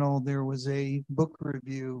Street Journal, there was a book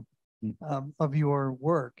review of your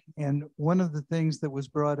work. And one of the things that was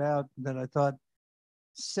brought out that I thought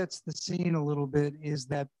sets the scene a little bit is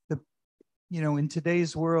that in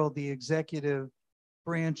today's world, the executive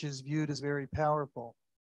branch is viewed as very powerful.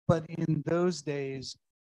 but in those days,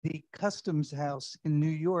 the customs house in New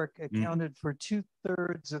York accounted for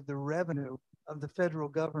 2/3 of the revenue of the federal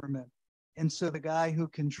government. And so the guy who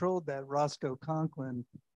controlled that, Roscoe Conklin,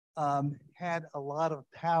 had a lot of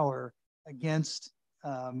power against,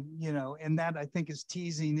 and that I think is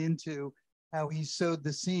teasing into how he sowed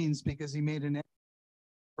the scenes because he made an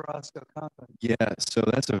Roscoe Conklin. Yeah, so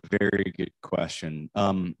that's a very good question,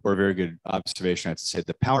 or a very good observation. I have to say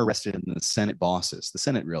the power rested in the Senate bosses. The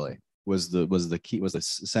Senate really was the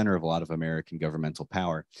center of a lot of American governmental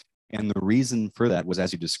power, and the reason for that was,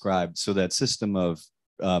 as you described, so that system of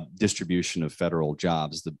distribution of federal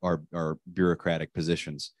jobs, our bureaucratic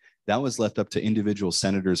positions, that was left up to individual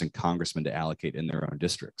senators and congressmen to allocate in their own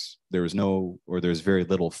districts. There's very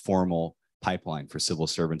little formal pipeline for civil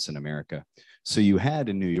servants in America. So you had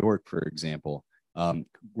in New York, for example,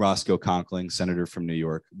 Roscoe Conkling, senator from New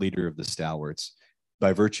York, leader of the stalwarts.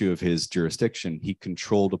 By virtue of his jurisdiction, he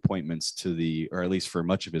controlled appointments or at least for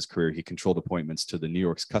much of his career, he controlled appointments to the New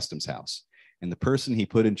York's Customs House. And the person he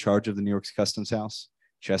put in charge of the New York's Customs House,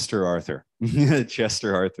 Chester Arthur.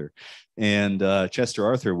 Chester Arthur. And Chester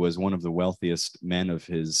Arthur was one of the wealthiest men of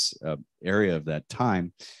his area of that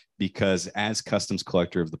time, because as customs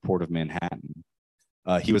collector of the Port of Manhattan,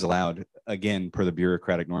 he was allowed, again, per the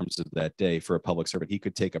bureaucratic norms of that day, for a public servant, he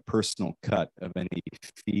could take a personal cut of any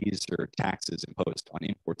fees or taxes imposed on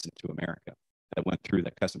imports into America that went through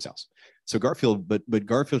that customs house. So Garfield, but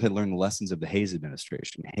Garfield had learned the lessons of the Hayes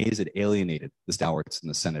administration. Hayes had alienated the stalwarts and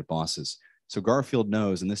the Senate bosses. So Garfield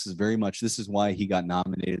knows, and this is why he got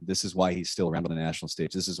nominated. This is why he's still around on the national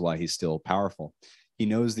stage. This is why he's still powerful. He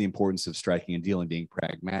knows the importance of striking a deal and being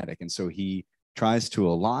pragmatic. And so he tries to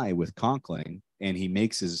ally with Conkling, and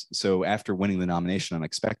so after winning the nomination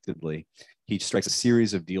unexpectedly, he strikes a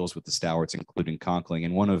series of deals with the stalwarts, including Conkling.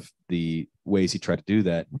 And one of the ways he tried to do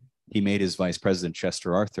that, he made his vice president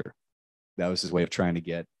Chester Arthur. That was his way of trying to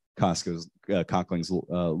get Conkling's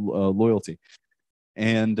loyalty.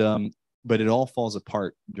 And but it all falls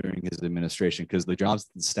apart during his administration, because the jobs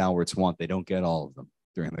that the stalwarts want, they don't get all of them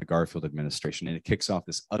during the Garfield administration. And it kicks off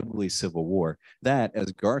this ugly civil war that,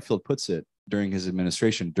 as Garfield puts it during his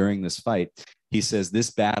administration, during this fight, he says,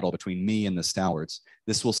 this battle between me and the stalwarts,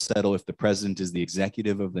 this will settle if the president is the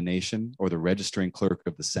executive of the nation or the registering clerk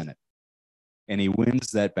of the Senate. And he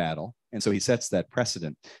wins that battle. And so he sets that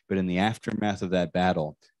precedent. But in the aftermath of that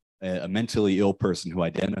battle, a mentally ill person who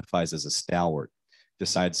identifies as a stalwart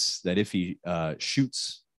decides that if he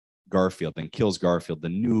shoots Garfield and kills Garfield, the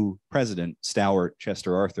new president, stalwart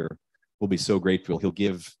Chester Arthur, will be so grateful he'll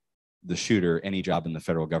give the shooter any job in the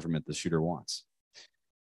federal government the shooter wants.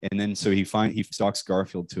 And then so he stalks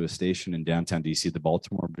Garfield to a station in downtown DC, the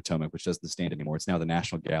Baltimore Potomac, which doesn't stand anymore. It's now the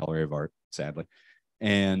National Gallery of Art, sadly.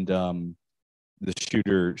 And the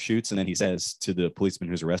shooter shoots, and then he says to the policeman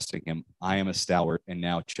who's arresting him, "I am a stalwart, and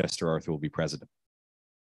now Chester Arthur will be president."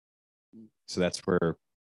 So that's where,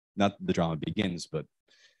 not the drama begins, but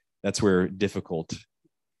that's where difficulty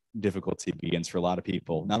begins for a lot of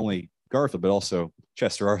people, not only Garfield, but also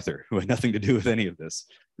Chester Arthur, who had nothing to do with any of this,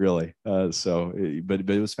 really. But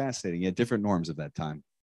it was fascinating. Yeah, different norms of that time.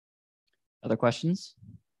 Other questions?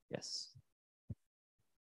 Yes.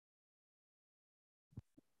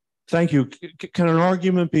 Thank you. Can an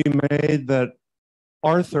argument be made that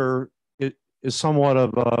Arthur is somewhat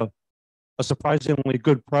of a surprisingly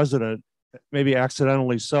good president, maybe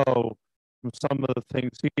accidentally so, from some of the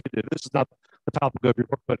things he did? This is not the topic of your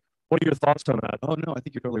book, but what are your thoughts on that? Oh, no, I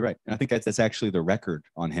think you're totally right. And I think that's actually the record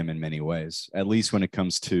on him in many ways, at least when it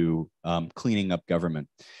comes to cleaning up government.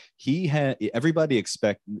 He had never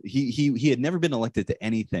been elected to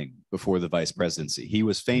anything before the vice presidency. He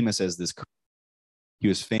was famous as this crony. He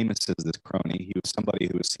was somebody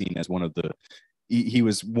who was seen as he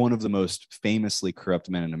was one of the most famously corrupt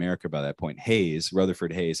men in America by that point.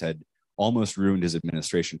 Rutherford Hayes, had almost ruined his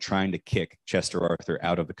administration trying to kick Chester Arthur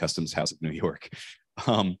out of the Customs House of New York.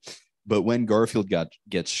 But when Garfield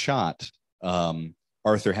gets shot,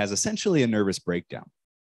 Arthur has essentially a nervous breakdown.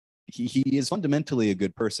 He is fundamentally a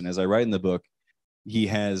good person. As I write in the book, he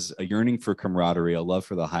has a yearning for camaraderie, a love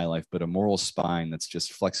for the high life, but a moral spine that's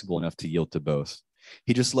just flexible enough to yield to both.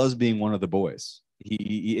 He just loves being one of the boys.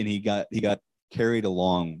 He got carried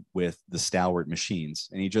along with the stalwart machines,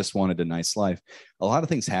 and he just wanted a nice life. A lot of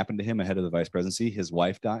things happen to him ahead of the vice presidency. His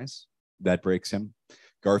wife dies. That breaks him.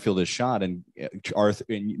 Garfield is shot, and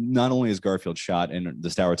not only is Garfield shot and the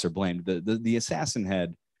stalwarts are blamed, the assassin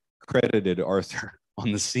had credited Arthur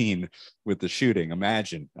on the scene with the shooting.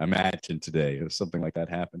 Imagine today if something like that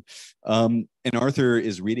happened. And Arthur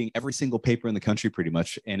is reading every single paper in the country pretty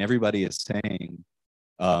much, and everybody is saying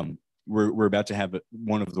we're about to have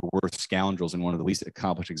one of the worst scoundrels and one of the least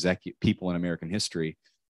accomplished people in American history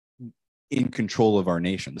in control of our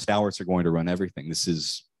nation. The stalwarts are going to run everything. This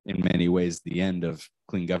is in many ways the end of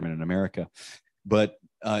clean government in America. But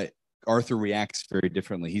Arthur reacts very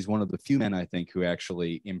differently. He's one of the few men, I think, who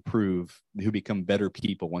actually who become better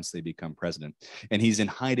people once they become president. And he's in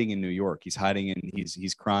hiding in New York. He's hiding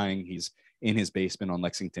he's crying. He's in his basement on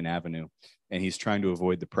Lexington Avenue, and he's trying to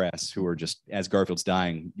avoid the press, who are just, as Garfield's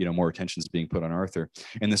dying, more attention is being put on Arthur.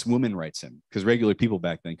 And this woman writes him, because regular people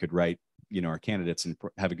back then could write, our candidates and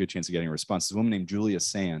have a good chance of getting a response. This woman named Julia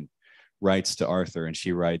Sand writes to Arthur, and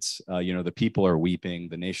she writes, the people are weeping,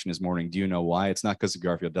 the nation is mourning. Do you know why? It's not because of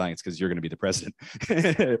Garfield dying, it's because you're going to be the president.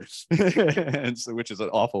 And so, which is an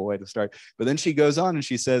awful way to start. But then she goes on and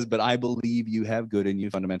she says, but I believe you have good in you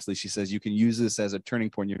fundamentally. She says, you can use this as a turning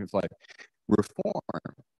point in your life.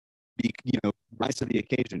 Reform, rise to the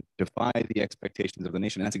occasion, defy the expectations of the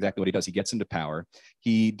nation. And that's exactly what he does. He gets into power.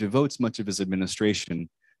 He devotes much of his administration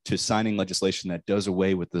to signing legislation that does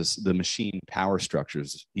away with the machine power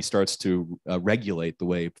structures. He starts to regulate the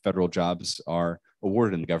way federal jobs are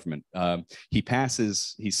awarded in the government.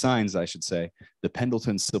 He signs, I should say, the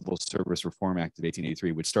Pendleton Civil Service Reform Act of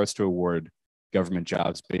 1883, which starts to award government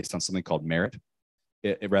jobs based on something called merit,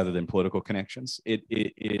 rather than political connections. It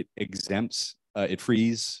exempts, it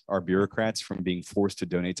frees our bureaucrats from being forced to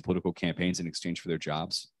donate to political campaigns in exchange for their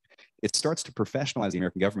jobs. It starts to professionalize the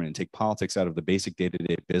American government and take politics out of the basic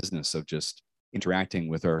day-to-day business of just interacting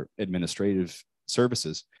with our administrative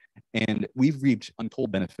services. And we've reaped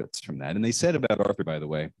untold benefits from that. And they said about Arthur, by the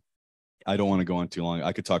way, I don't want to go on too long.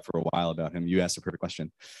 I could talk for a while about him. You asked a perfect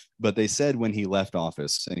question. But they said when he left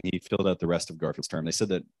office and he filled out the rest of Garfield's term, they said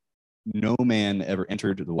that no man ever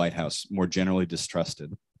entered the White House more generally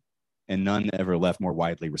distrusted, and none ever left more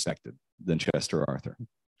widely respected than Chester Arthur.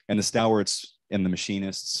 And the stalwarts and the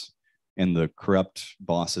machinists and the corrupt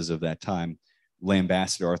bosses of that time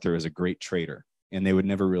lambasted Arthur as a great traitor, and they would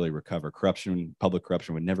never really recover. Public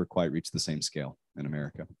corruption would never quite reach the same scale in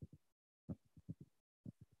America.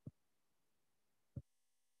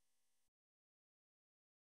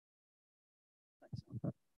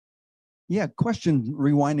 Yeah, question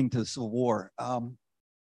rewinding to the Civil War.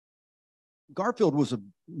 Garfield was a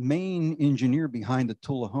main engineer behind the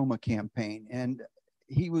Tullahoma campaign, and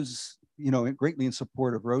he was, greatly in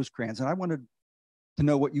support of Rosecrans. And I wanted to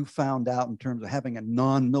know what you found out in terms of having a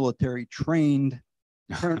non-military trained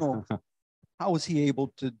colonel. How was he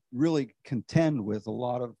able to really contend with a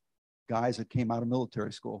lot of guys that came out of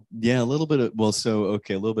military school? Yeah, a little bit of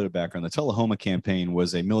background. The Tullahoma campaign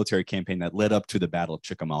was a military campaign that led up to the Battle of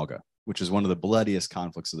Chickamauga, which is one of the bloodiest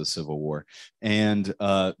conflicts of the Civil War. And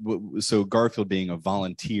so Garfield, being a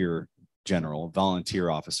volunteer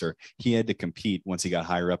officer, he had to compete once he got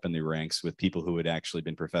higher up in the ranks with people who had actually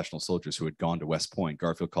been professional soldiers who had gone to West Point.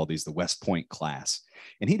 Garfield called these the West Point class,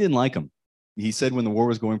 and he didn't like them. He said when the war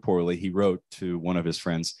was going poorly, he wrote to one of his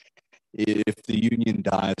friends, if the Union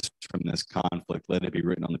dies from this conflict, let it be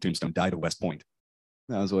written on the tombstone, die to West Point.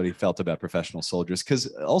 That was what he felt about professional soldiers. Because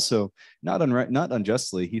also, not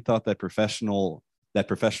unjustly, he thought that professional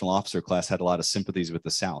officer class had a lot of sympathies with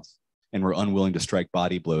the South and were unwilling to strike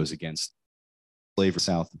body blows against slavery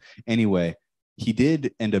South. Anyway, he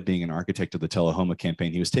did end up being an architect of the Tullahoma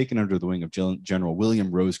campaign. He was taken under the wing of General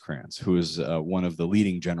William Rosecrans, who was one of the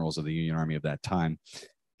leading generals of the Union Army of that time.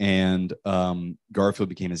 And Garfield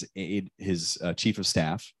became his chief of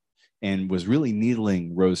staff, and was really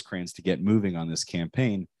needling Rosecrans to get moving on this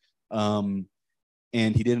campaign. And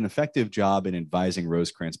he did an effective job in advising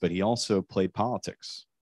Rosecrans, but he also played politics.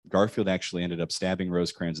 Garfield actually ended up stabbing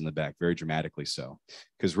Rosecrans in the back, very dramatically so,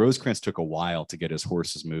 because Rosecrans took a while to get his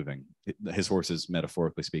horses moving, his horses,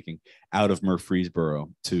 metaphorically speaking, out of Murfreesboro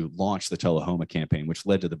to launch the Tullahoma campaign, which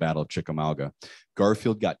led to the Battle of Chickamauga.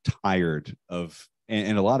 Garfield got tired of,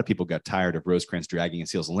 and a lot of people got tired of Rosecrans dragging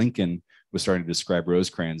his heels. Lincoln was starting to describe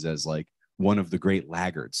Rosecrans as like one of the great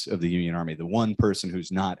laggards of the Union Army, the one person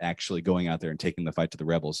who's not actually going out there and taking the fight to the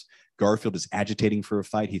rebels. Garfield is agitating for a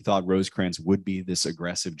fight. He thought Rosecrans would be this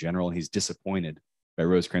aggressive general, and he's disappointed by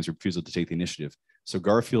Rosecrans' refusal to take the initiative. So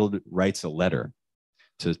Garfield writes a letter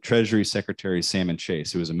to Treasury Secretary Salmon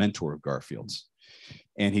Chase, who was a mentor of Garfield's.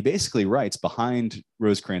 And he basically writes behind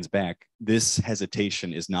Rosecrans' back, this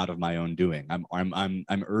hesitation is not of my own doing.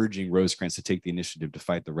 I'm urging Rosecrans to take the initiative to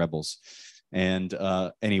fight the rebels. And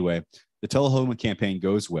anyway, the Tullahoma campaign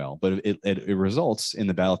goes well, but it results in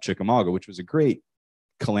the Battle of Chickamauga, which was a great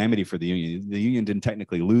calamity for the Union. The Union didn't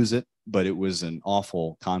technically lose it, but it was an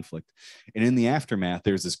awful conflict. And in the aftermath,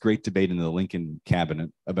 there's this great debate in the Lincoln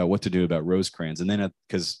cabinet about what to do about Rosecrans. And then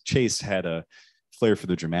because Chase had a flair for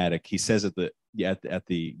the dramatic. He says at the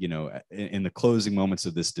in the closing moments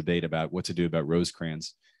of this debate about what to do about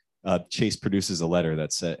Rosecrans, Chase produces a letter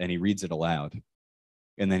that's and he reads it aloud,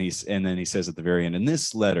 and then he says at the very end, and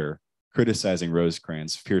this letter criticizing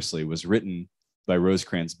Rosecrans fiercely was written by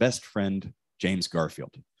Rosecrans' best friend James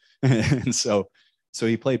Garfield. And so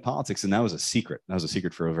he played politics, and that was a secret. That was a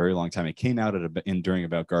secret for a very long time. It came out during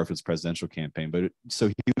about Garfield's presidential campaign, but so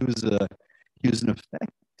he was an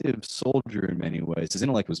effective soldier in many ways. His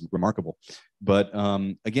intellect was remarkable, but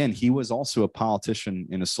again, he was also a politician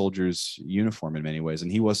in a soldier's uniform in many ways,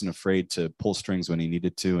 and he wasn't afraid to pull strings when he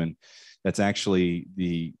needed to. And that's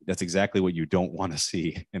exactly what you don't want to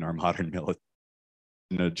see in our modern military.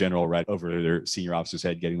 A general right over their senior officer's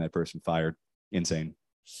head, getting that person fired. Insane.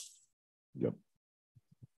 Yep.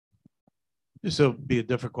 This will be a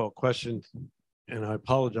difficult question, and I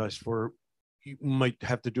apologize for, you might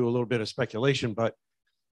have to do a little bit of speculation, but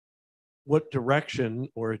what direction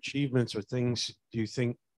or achievements or things do you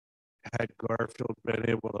think, had Garfield been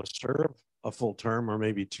able to serve a full term or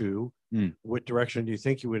maybe two, what direction do you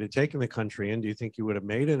think he would have taken the country in? Do you think he would have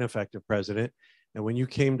made an effective president? And when you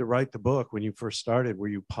came to write the book, when you first started, were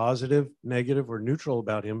you positive, negative, or neutral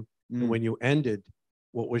about him? And when you ended,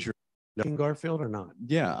 what was your Garfield or not?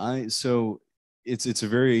 Yeah, so it's a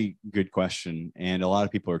very good question, and a lot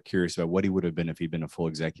of people are curious about what he would have been if he'd been a full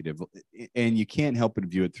executive, and you can't help but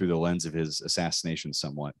view it through the lens of his assassination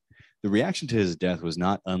somewhat. The reaction to his death was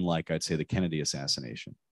not unlike, I'd say, the Kennedy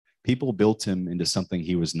assassination. People built him into something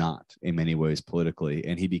he was not in many ways politically,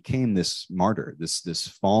 and he became this martyr, this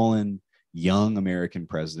fallen young American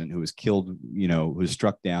president who was killed, who was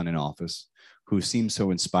struck down in office, who seemed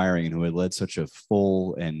so inspiring and who had led such a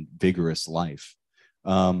full and vigorous life.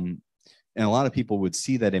 And a lot of people would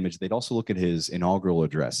see that image. They'd also look at his inaugural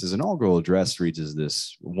address. His inaugural address reads as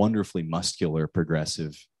this wonderfully muscular,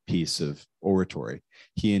 progressive piece of oratory.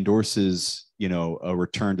 He endorses, a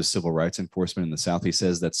return to civil rights enforcement in the South. He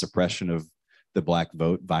says that suppression of the Black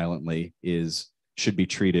vote violently should be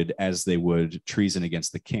treated as they would treason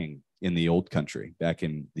against the king in the old country back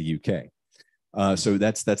in the UK. So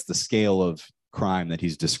that's the scale of crime that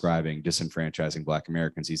he's describing, disenfranchising Black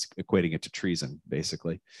Americans. He's equating it to treason,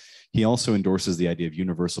 basically. He also endorses the idea of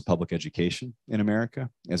universal public education in America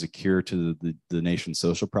as a cure to the nation's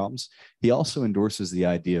social problems. He also endorses the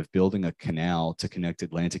idea of building a canal to connect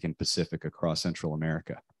Atlantic and Pacific across Central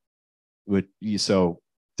America. So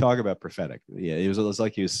talk about prophetic. Yeah, it was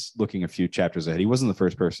like he was looking a few chapters ahead. He wasn't the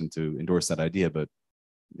first person to endorse that idea, but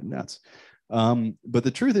nuts. But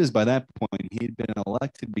the truth is, by that point, he'd been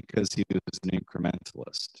elected because he was an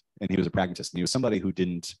incrementalist and he was a pragmatist. And he was somebody who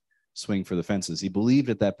didn't swing for the fences. He believed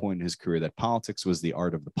at that point in his career that politics was the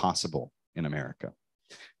art of the possible in America.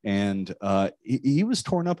 And he was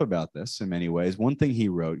torn up about this in many ways. One thing he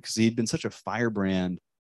wrote, because he'd been such a firebrand,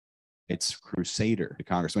 it's crusader to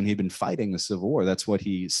Congress. When he'd been fighting the Civil War, that's what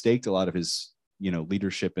he staked a lot of his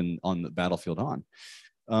leadership on the battlefield on.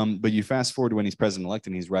 But you fast forward to when he's president-elect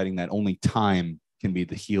and he's writing that only time can be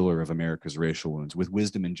the healer of America's racial wounds, with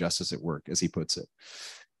wisdom and justice at work, as he puts it.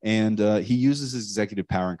 And he uses his executive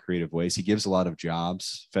power in creative ways. He gives a lot of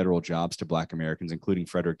jobs, federal jobs, to Black Americans, including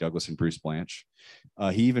Frederick Douglass and Bruce Blanche.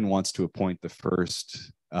 He even wants to appoint the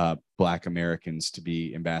first Black Americans to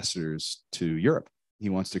be ambassadors to Europe. He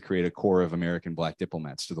wants to create a corps of American Black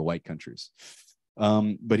diplomats to the white countries.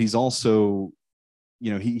 But he's also,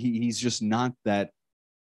 he's just not that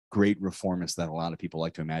great reformist that a lot of people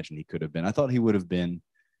like to imagine he could have been. I thought he would have been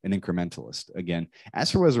an incrementalist. Again,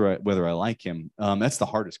 as for whether I like him, that's the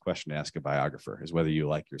hardest question to ask a biographer, is whether you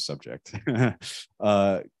like your subject.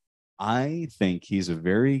 I think he's a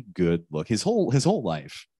very good look. His whole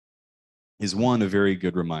life is a very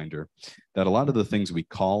good reminder that a lot of the things we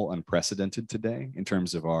call unprecedented today, in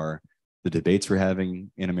terms of the debates we're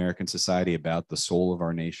having in American society about the soul of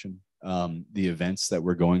our nation, the events that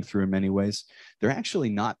we're going through in many ways, they're actually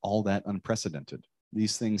not all that unprecedented.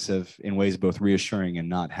 These things have, in ways, both reassuring and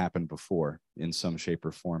not happened before in some shape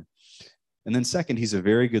or form. And then second, he's a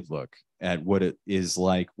very good look at what it is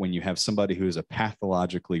like when you have somebody who is a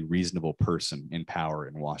pathologically reasonable person in power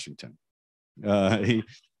in Washington.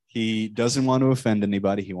 He doesn't want to offend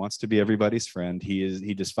anybody. He wants to be everybody's friend.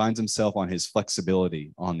 He just finds himself on his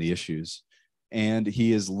flexibility on the issues. And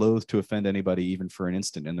he is loath to offend anybody even for an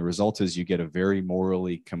instant. And the result is you get a very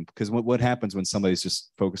morally, because what happens when somebody's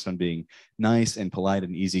just focused on being nice and polite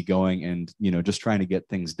and easygoing and, just trying to get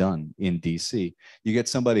things done in DC, you get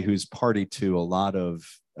somebody who's party to a lot of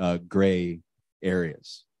gray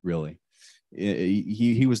areas, really.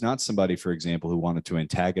 He was not somebody, for example, who wanted to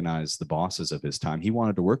antagonize the bosses of his time. He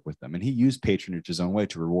wanted to work with them, and he used patronage his own way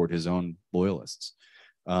to reward his own loyalists.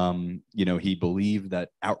 You know, he believed that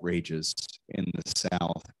outrages in the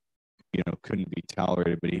South, you know, couldn't be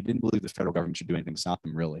tolerated, but he didn't believe the federal government should do anything to stop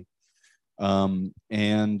them, really. On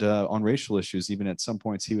racial issues, even at some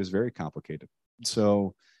points, he was very complicated.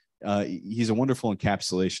 So he's a wonderful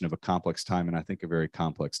encapsulation of a complex time, and I think a very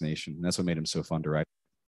complex nation. And that's what made him so fun to write.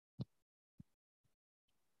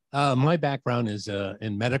 My background is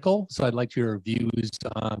in medical, so I'd like your views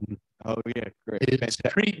on Oh, yeah, great. its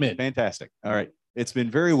treatment. Fantastic. All right. It's been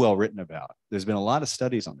very well written about. There's been a lot of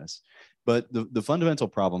studies on this, but the fundamental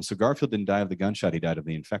problem, so Garfield didn't die of the gunshot, he died of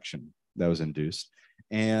the infection that was induced.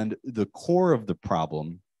 And the core of the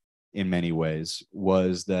problem in many ways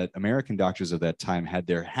was that American doctors of that time had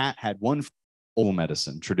one old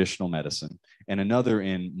medicine, traditional medicine, and another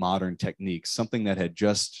in modern techniques. Something that had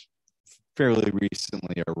just fairly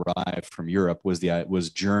recently arrived from Europe was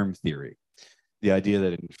germ theory. The idea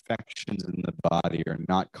that infections in the body are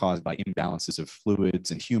not caused by imbalances of fluids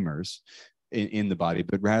and humors in the body,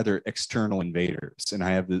 but rather external invaders. And I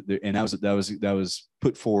have and that was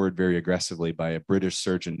put forward very aggressively by a British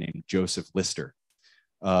surgeon named Joseph Lister.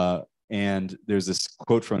 And there's this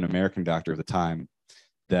quote from an American doctor of the time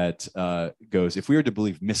that goes, if we were to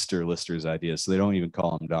believe Mr. Lister's ideas, so they don't even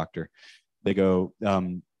call him doctor, they go,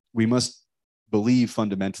 we must believe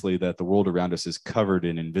fundamentally that the world around us is covered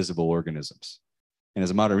in invisible organisms. And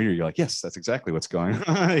as a modern reader, you're like, yes, that's exactly what's going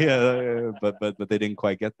on. Yeah, but they didn't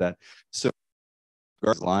quite get that. So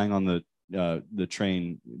lying on the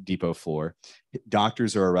train depot floor,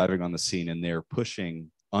 doctors are arriving on the scene and they're pushing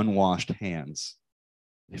unwashed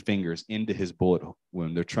fingers into his bullet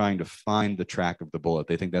wound. They're trying to find the track of the bullet.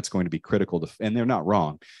 They think that's going to be critical to, and they're not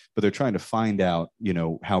wrong, but they're trying to find out, you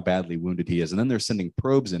know, how badly wounded he is. And then they're sending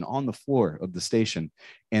probes in on the floor of the station,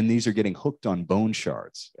 and these are getting hooked on bone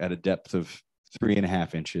shards at a depth of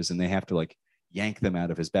 3.5 inches, and they have to like yank them out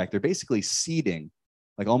of his back. They're basically seeding,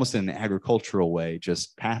 like almost in an agricultural way,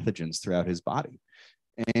 just pathogens throughout his body.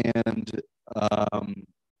 And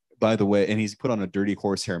by the way, and he's put on a dirty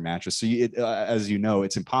horsehair mattress. So as you know,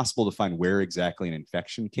 it's impossible to find where exactly an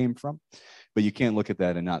infection came from, but you can't look at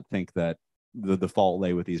that and not think that the fault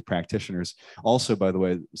lay with these practitioners. Also, by the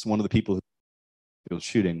way, it's one of the people who was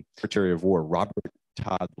shooting, Secretary of War, Robert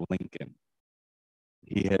Todd Lincoln.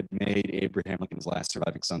 He had made Abraham Lincoln's last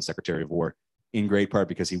surviving son Secretary of War, in great part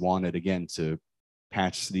because he wanted, again, to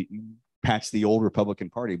patch the old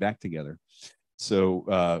Republican Party back together.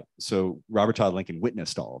 So Robert Todd Lincoln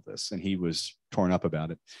witnessed all of this, and he was torn up about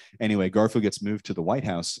it. Anyway, Garfield gets moved to the White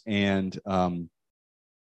House and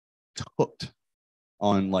hooked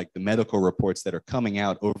on like the medical reports that are coming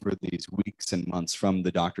out over these weeks and months from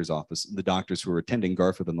the doctor's office, the doctors who are attending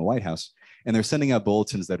Garfield in the White House, and they're sending out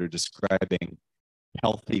bulletins that are describing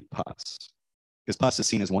healthy pus, because pus is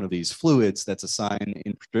seen as one of these fluids that's a sign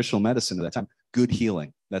in traditional medicine at that time, good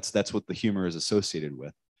healing. That's what the humor is associated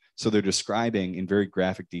with. So they're describing in very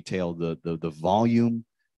graphic detail the volume,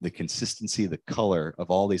 the consistency, the color of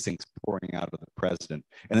all these things pouring out of the president.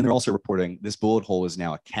 And then they're also reporting this bullet hole is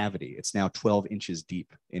now a cavity. It's now 12 inches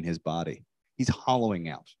deep in his body. He's hollowing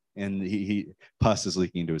out, and pus is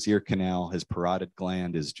leaking into his ear canal. His parotid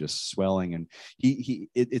gland is just swelling, and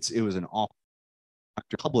it was an awful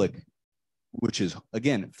public, which is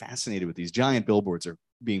again fascinated with these giant billboards are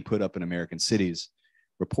being put up in American cities,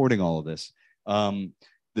 reporting all of this.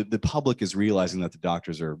 The public is realizing that the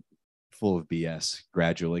doctors are full of BS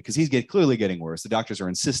gradually, because he's clearly getting worse. The doctors are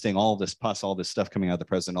insisting all this pus, all this stuff coming out of the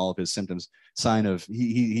president, all of his symptoms, sign of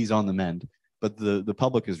he's on the mend. But the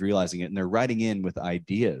public is realizing it, and they're writing in with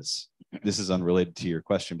ideas. This is unrelated to your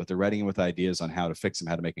question, but they're writing in with ideas on how to fix him,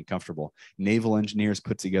 how to make him comfortable. Naval engineers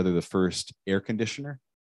put together the first air conditioner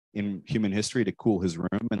in human history to cool his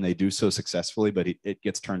room, and they do so successfully, but it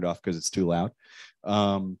gets turned off because it's too loud.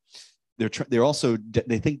 They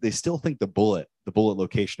still think the bullet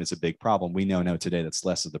location is a big problem. We know today that's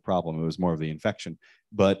less of the problem. It was more of the infection.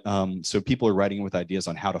 But so people are writing in with ideas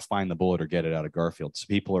on how to find the bullet or get it out of Garfield. So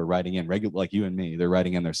people are writing in, like you and me, they're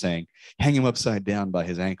writing in, they're saying, hang him upside down by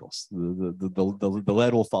his ankles. The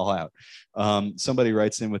lead will fall out. Somebody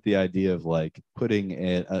writes in with the idea of like putting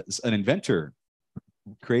an inventor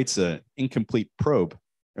creates an incomplete probe,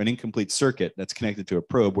 or an incomplete circuit that's connected to a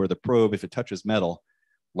probe, where the probe, if it touches metal,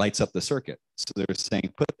 lights up the circuit. So they're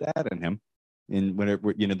saying, put that in him, and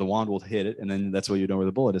whenever, the wand will hit it, and then that's where you know where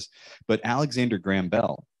the bullet is. But Alexander Graham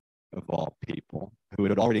Bell, of all people, who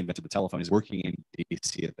had already invented the telephone, is working in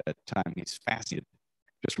DC at that time. He's fascinated,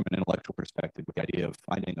 just from an intellectual perspective, with the idea of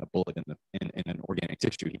finding a bullet in an organic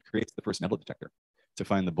tissue. He creates the first metal detector to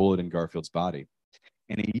find the bullet in Garfield's body,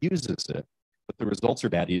 and he uses it, but the results are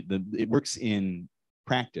bad. It works in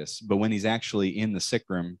practice, but when he's actually in the sick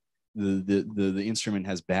room the instrument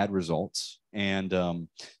has bad results, and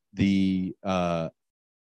the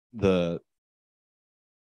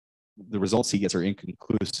results he gets are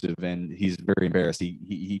inconclusive, and he's very embarrassed.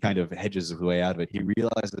 He kind of hedges his way out of it. He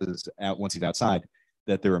realizes once he's outside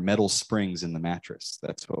that there are metal springs in the mattress.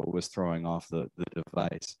 That's what was throwing off the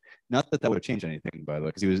device. Not that would have changed anything, by the way,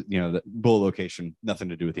 because he was, the bullet location, nothing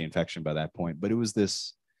to do with the infection by that point. But it was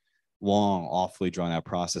this long, awfully drawn out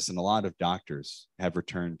process. And a lot of doctors have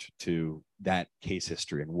returned to that case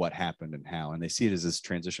history and what happened and how, and they see it as this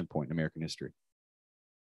transition point in American history.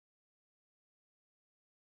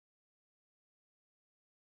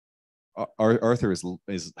 Arthur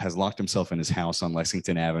has locked himself in his house on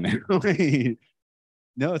Lexington Avenue.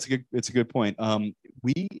 No, it's a good point. The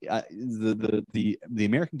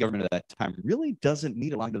American government at that time really doesn't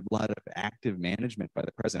need a lot of active management by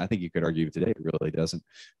the president. I think you could argue today it really doesn't.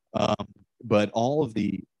 But all of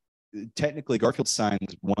technically Garfield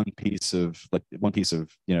signs one piece of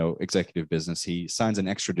executive business. He signs an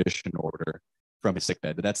extradition order from his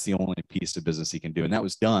sickbed, but that's the only piece of business he can do, and that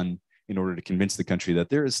was done in order to convince the country that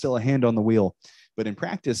there is still a hand on the wheel. But in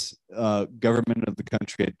practice, government of the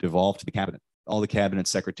country had devolved to the cabinet. All the cabinet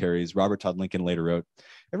secretaries, Robert Todd Lincoln later wrote,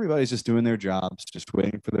 everybody's just doing their jobs, just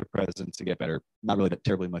waiting for their president to get better. Not really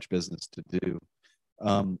terribly much business to do.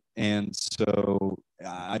 And so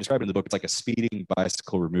I describe it in the book, it's like a speeding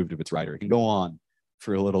bicycle removed of its rider. It can go on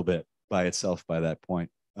for a little bit by itself by that point.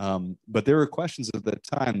 But there were questions at that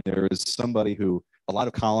time. There was somebody who, a lot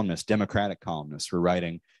of columnists, Democratic columnists, were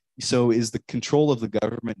writing, so is the control of the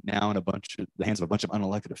government now in the hands of a bunch of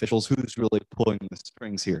unelected officials? Who's really pulling the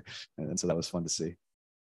strings here? And so that was fun to see.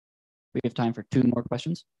 We have time for 2 more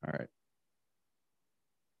questions. All right.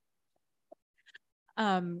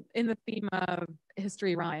 In the theme of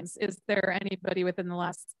history rhymes, is there anybody within the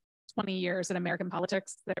last 20 years in American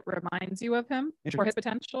politics that reminds you of him or his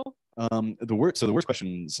potential? The worst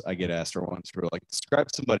questions I get asked are ones where like, describe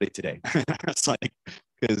somebody today. It's like,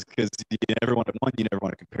 because you never want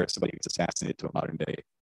to compare somebody who's assassinated to a modern day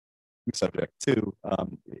subject. 2,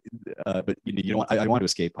 but I want to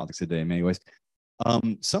escape politics today in many ways.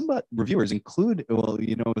 Some reviewers include,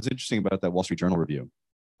 what's interesting about that Wall Street Journal review.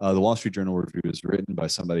 The Wall Street Journal review is written by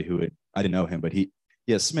somebody who I didn't know him, but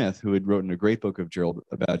Smith, who had written a great book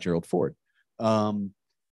about Gerald Ford.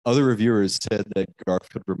 Other reviewers said that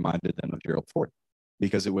Garfield reminded them of Gerald Ford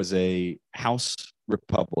because it was a House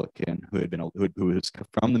Republican who was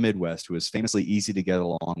from the Midwest, who was famously easy to get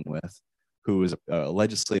along with, who was a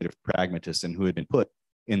legislative pragmatist, and who had been put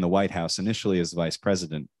in the White House initially as vice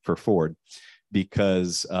president for Ford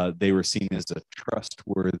because they were seen as a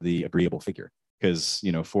trustworthy, agreeable figure. Because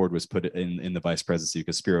Ford was put in the vice presidency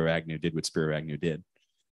because Spiro Agnew did what Spiro Agnew did,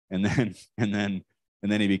 and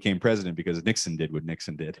then he became president because Nixon did what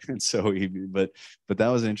Nixon did. And so but that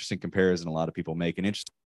was an interesting comparison a lot of people make. And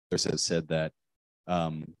interesting has said that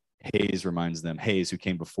Hayes, who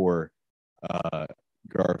came before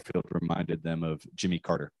Garfield, reminded them of Jimmy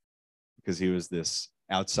Carter because he was this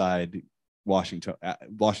outside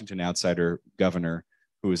Washington outsider governor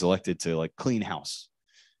who was elected to like clean house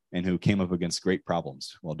and who came up against great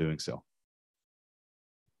problems while doing so.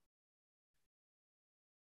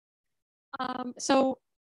 So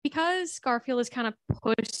because Garfield is kind of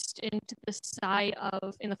pushed into the side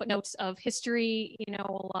of, in the footnotes of history,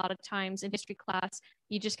 a lot of times in history class,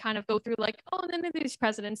 you just kind of go through like, oh, and then there's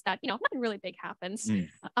presidents that, nothing really big happens,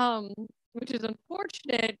 which is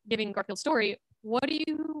unfortunate given Garfield's story. What do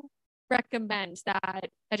you recommend that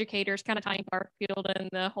educators, kind of tying Garfield and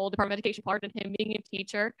the whole Department of Education part and him being a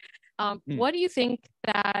teacher, what do you think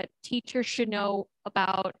that teachers should know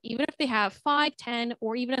about, even if they have 5, 10,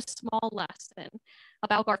 or even a small lesson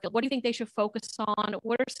about Garfield? What do you think they should focus on?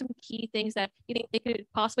 What are some key things that you think they could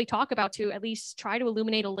possibly talk about to at least try to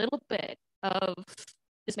illuminate a little bit of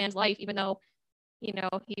this man's life, even though,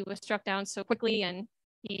 he was struck down so quickly and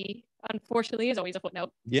he unfortunately is always a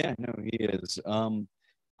footnote? Yeah, no, he is.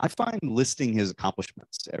 I find listing his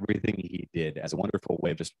accomplishments, everything he did, as a wonderful way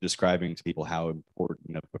of just describing to people how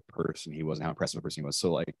important of a person he was and how impressive a person he was.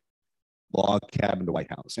 So like log cabin to White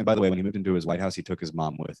House. And by the way, when he moved into his White House, he took his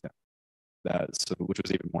mom with him. Which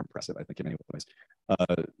was even more impressive, I think, in many ways.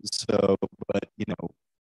 But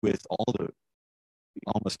with all the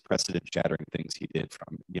almost precedent-shattering things he did,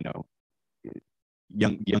 from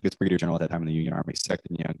youngest brigadier general at that time in the Union Army,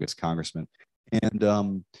 second youngest congressman, and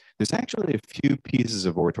there's actually a few pieces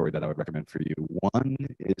of oratory that I would recommend for you. One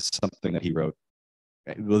is something that he wrote.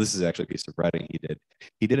 Well, this is actually a piece of writing he did.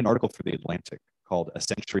 He did an article for the Atlantic called "A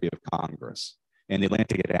Century of Congress." And the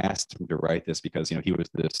Atlantic had asked him to write this because, he was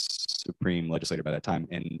this supreme legislator by that time.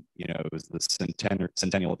 And, it was the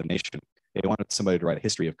centennial of the nation. They wanted somebody to write a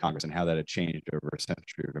history of Congress and how that had changed over a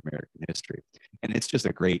century of American history. And it's just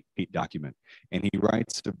a great document. And he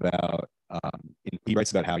writes about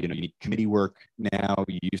how, you need committee work now.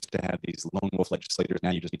 You used to have these lone wolf legislators.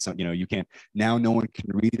 Now you just need some, you can't, now no one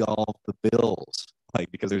can read all the bills,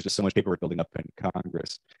 because there's just so much paperwork building up in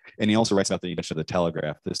Congress. And he also writes about the invention of the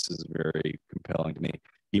telegraph. This is very compelling to me.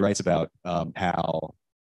 He writes about how,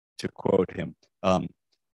 to quote him,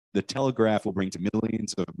 the telegraph will bring to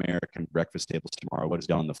millions of American breakfast tables tomorrow what is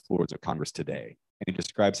done on the floors of Congress today. And he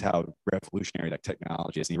describes how revolutionary that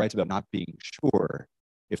technology is. And he writes about not being sure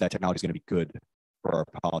if that technology is going to be good for our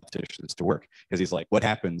politicians to work. Because he's like, what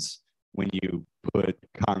happens when you put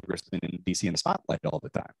congressmen in DC in the spotlight all the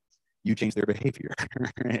time? You change their behavior.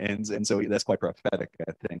 and so that's quite prophetic,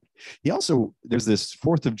 I think. He also, there's this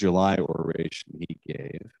 4th of July oration he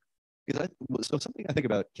gave. So something I think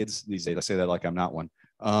about kids these days, I say that like I'm not one,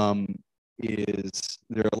 is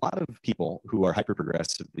there are a lot of people who are hyper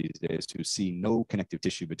progressive these days who see no connective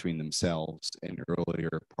tissue between themselves and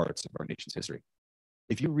earlier parts of our nation's history.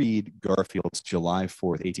 If you read Garfield's July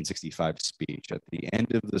 4th, 1865 speech at the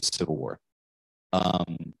end of the Civil War,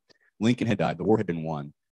 Lincoln had died, the war had been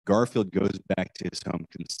won. Garfield goes back to his home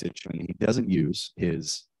constituent. He doesn't use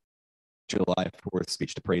his July 4th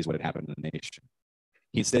speech to praise what had happened in the nation.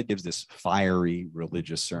 He instead gives this fiery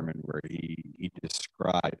religious sermon where he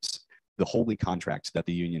describes the holy contract that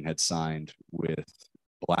the Union had signed with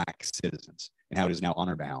Black citizens and how it is now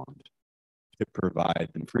honor bound to provide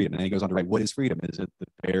them freedom. And then he goes on to write, what is freedom? Is it the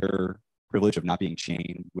bare privilege of not being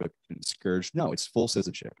chained, whipped, and scourged? No, it's full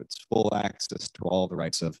citizenship. It's full access to all the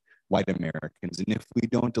rights of white Americans. And if we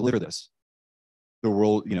don't deliver this, the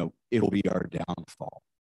world, it'll be our downfall.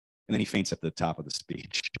 And then he faints at the top of the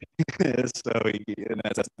speech. So that's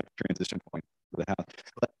the transition point for the House.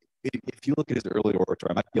 But if you look at his early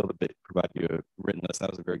oratory, I might be able to provide you a written list.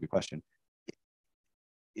 That was a very good question.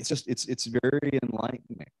 It's very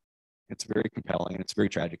enlightening. It's very compelling, and it's very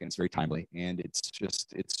tragic, and it's very timely. And it's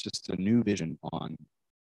just a new vision on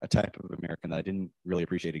a type of American that I didn't really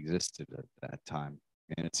appreciate existed at that time.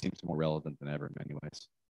 And it seems more relevant than ever in many ways.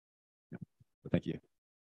 Yeah. But thank you.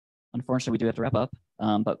 Unfortunately, we do have to wrap up,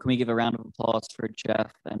 but can we give a round of applause for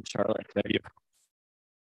Jeff and Charlotte? Thank you.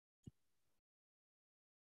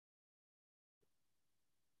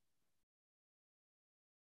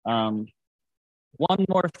 One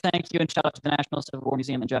more thank you and shout out to the National Civil War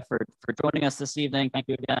Museum and Jeff for joining us this evening. Thank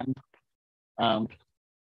you again.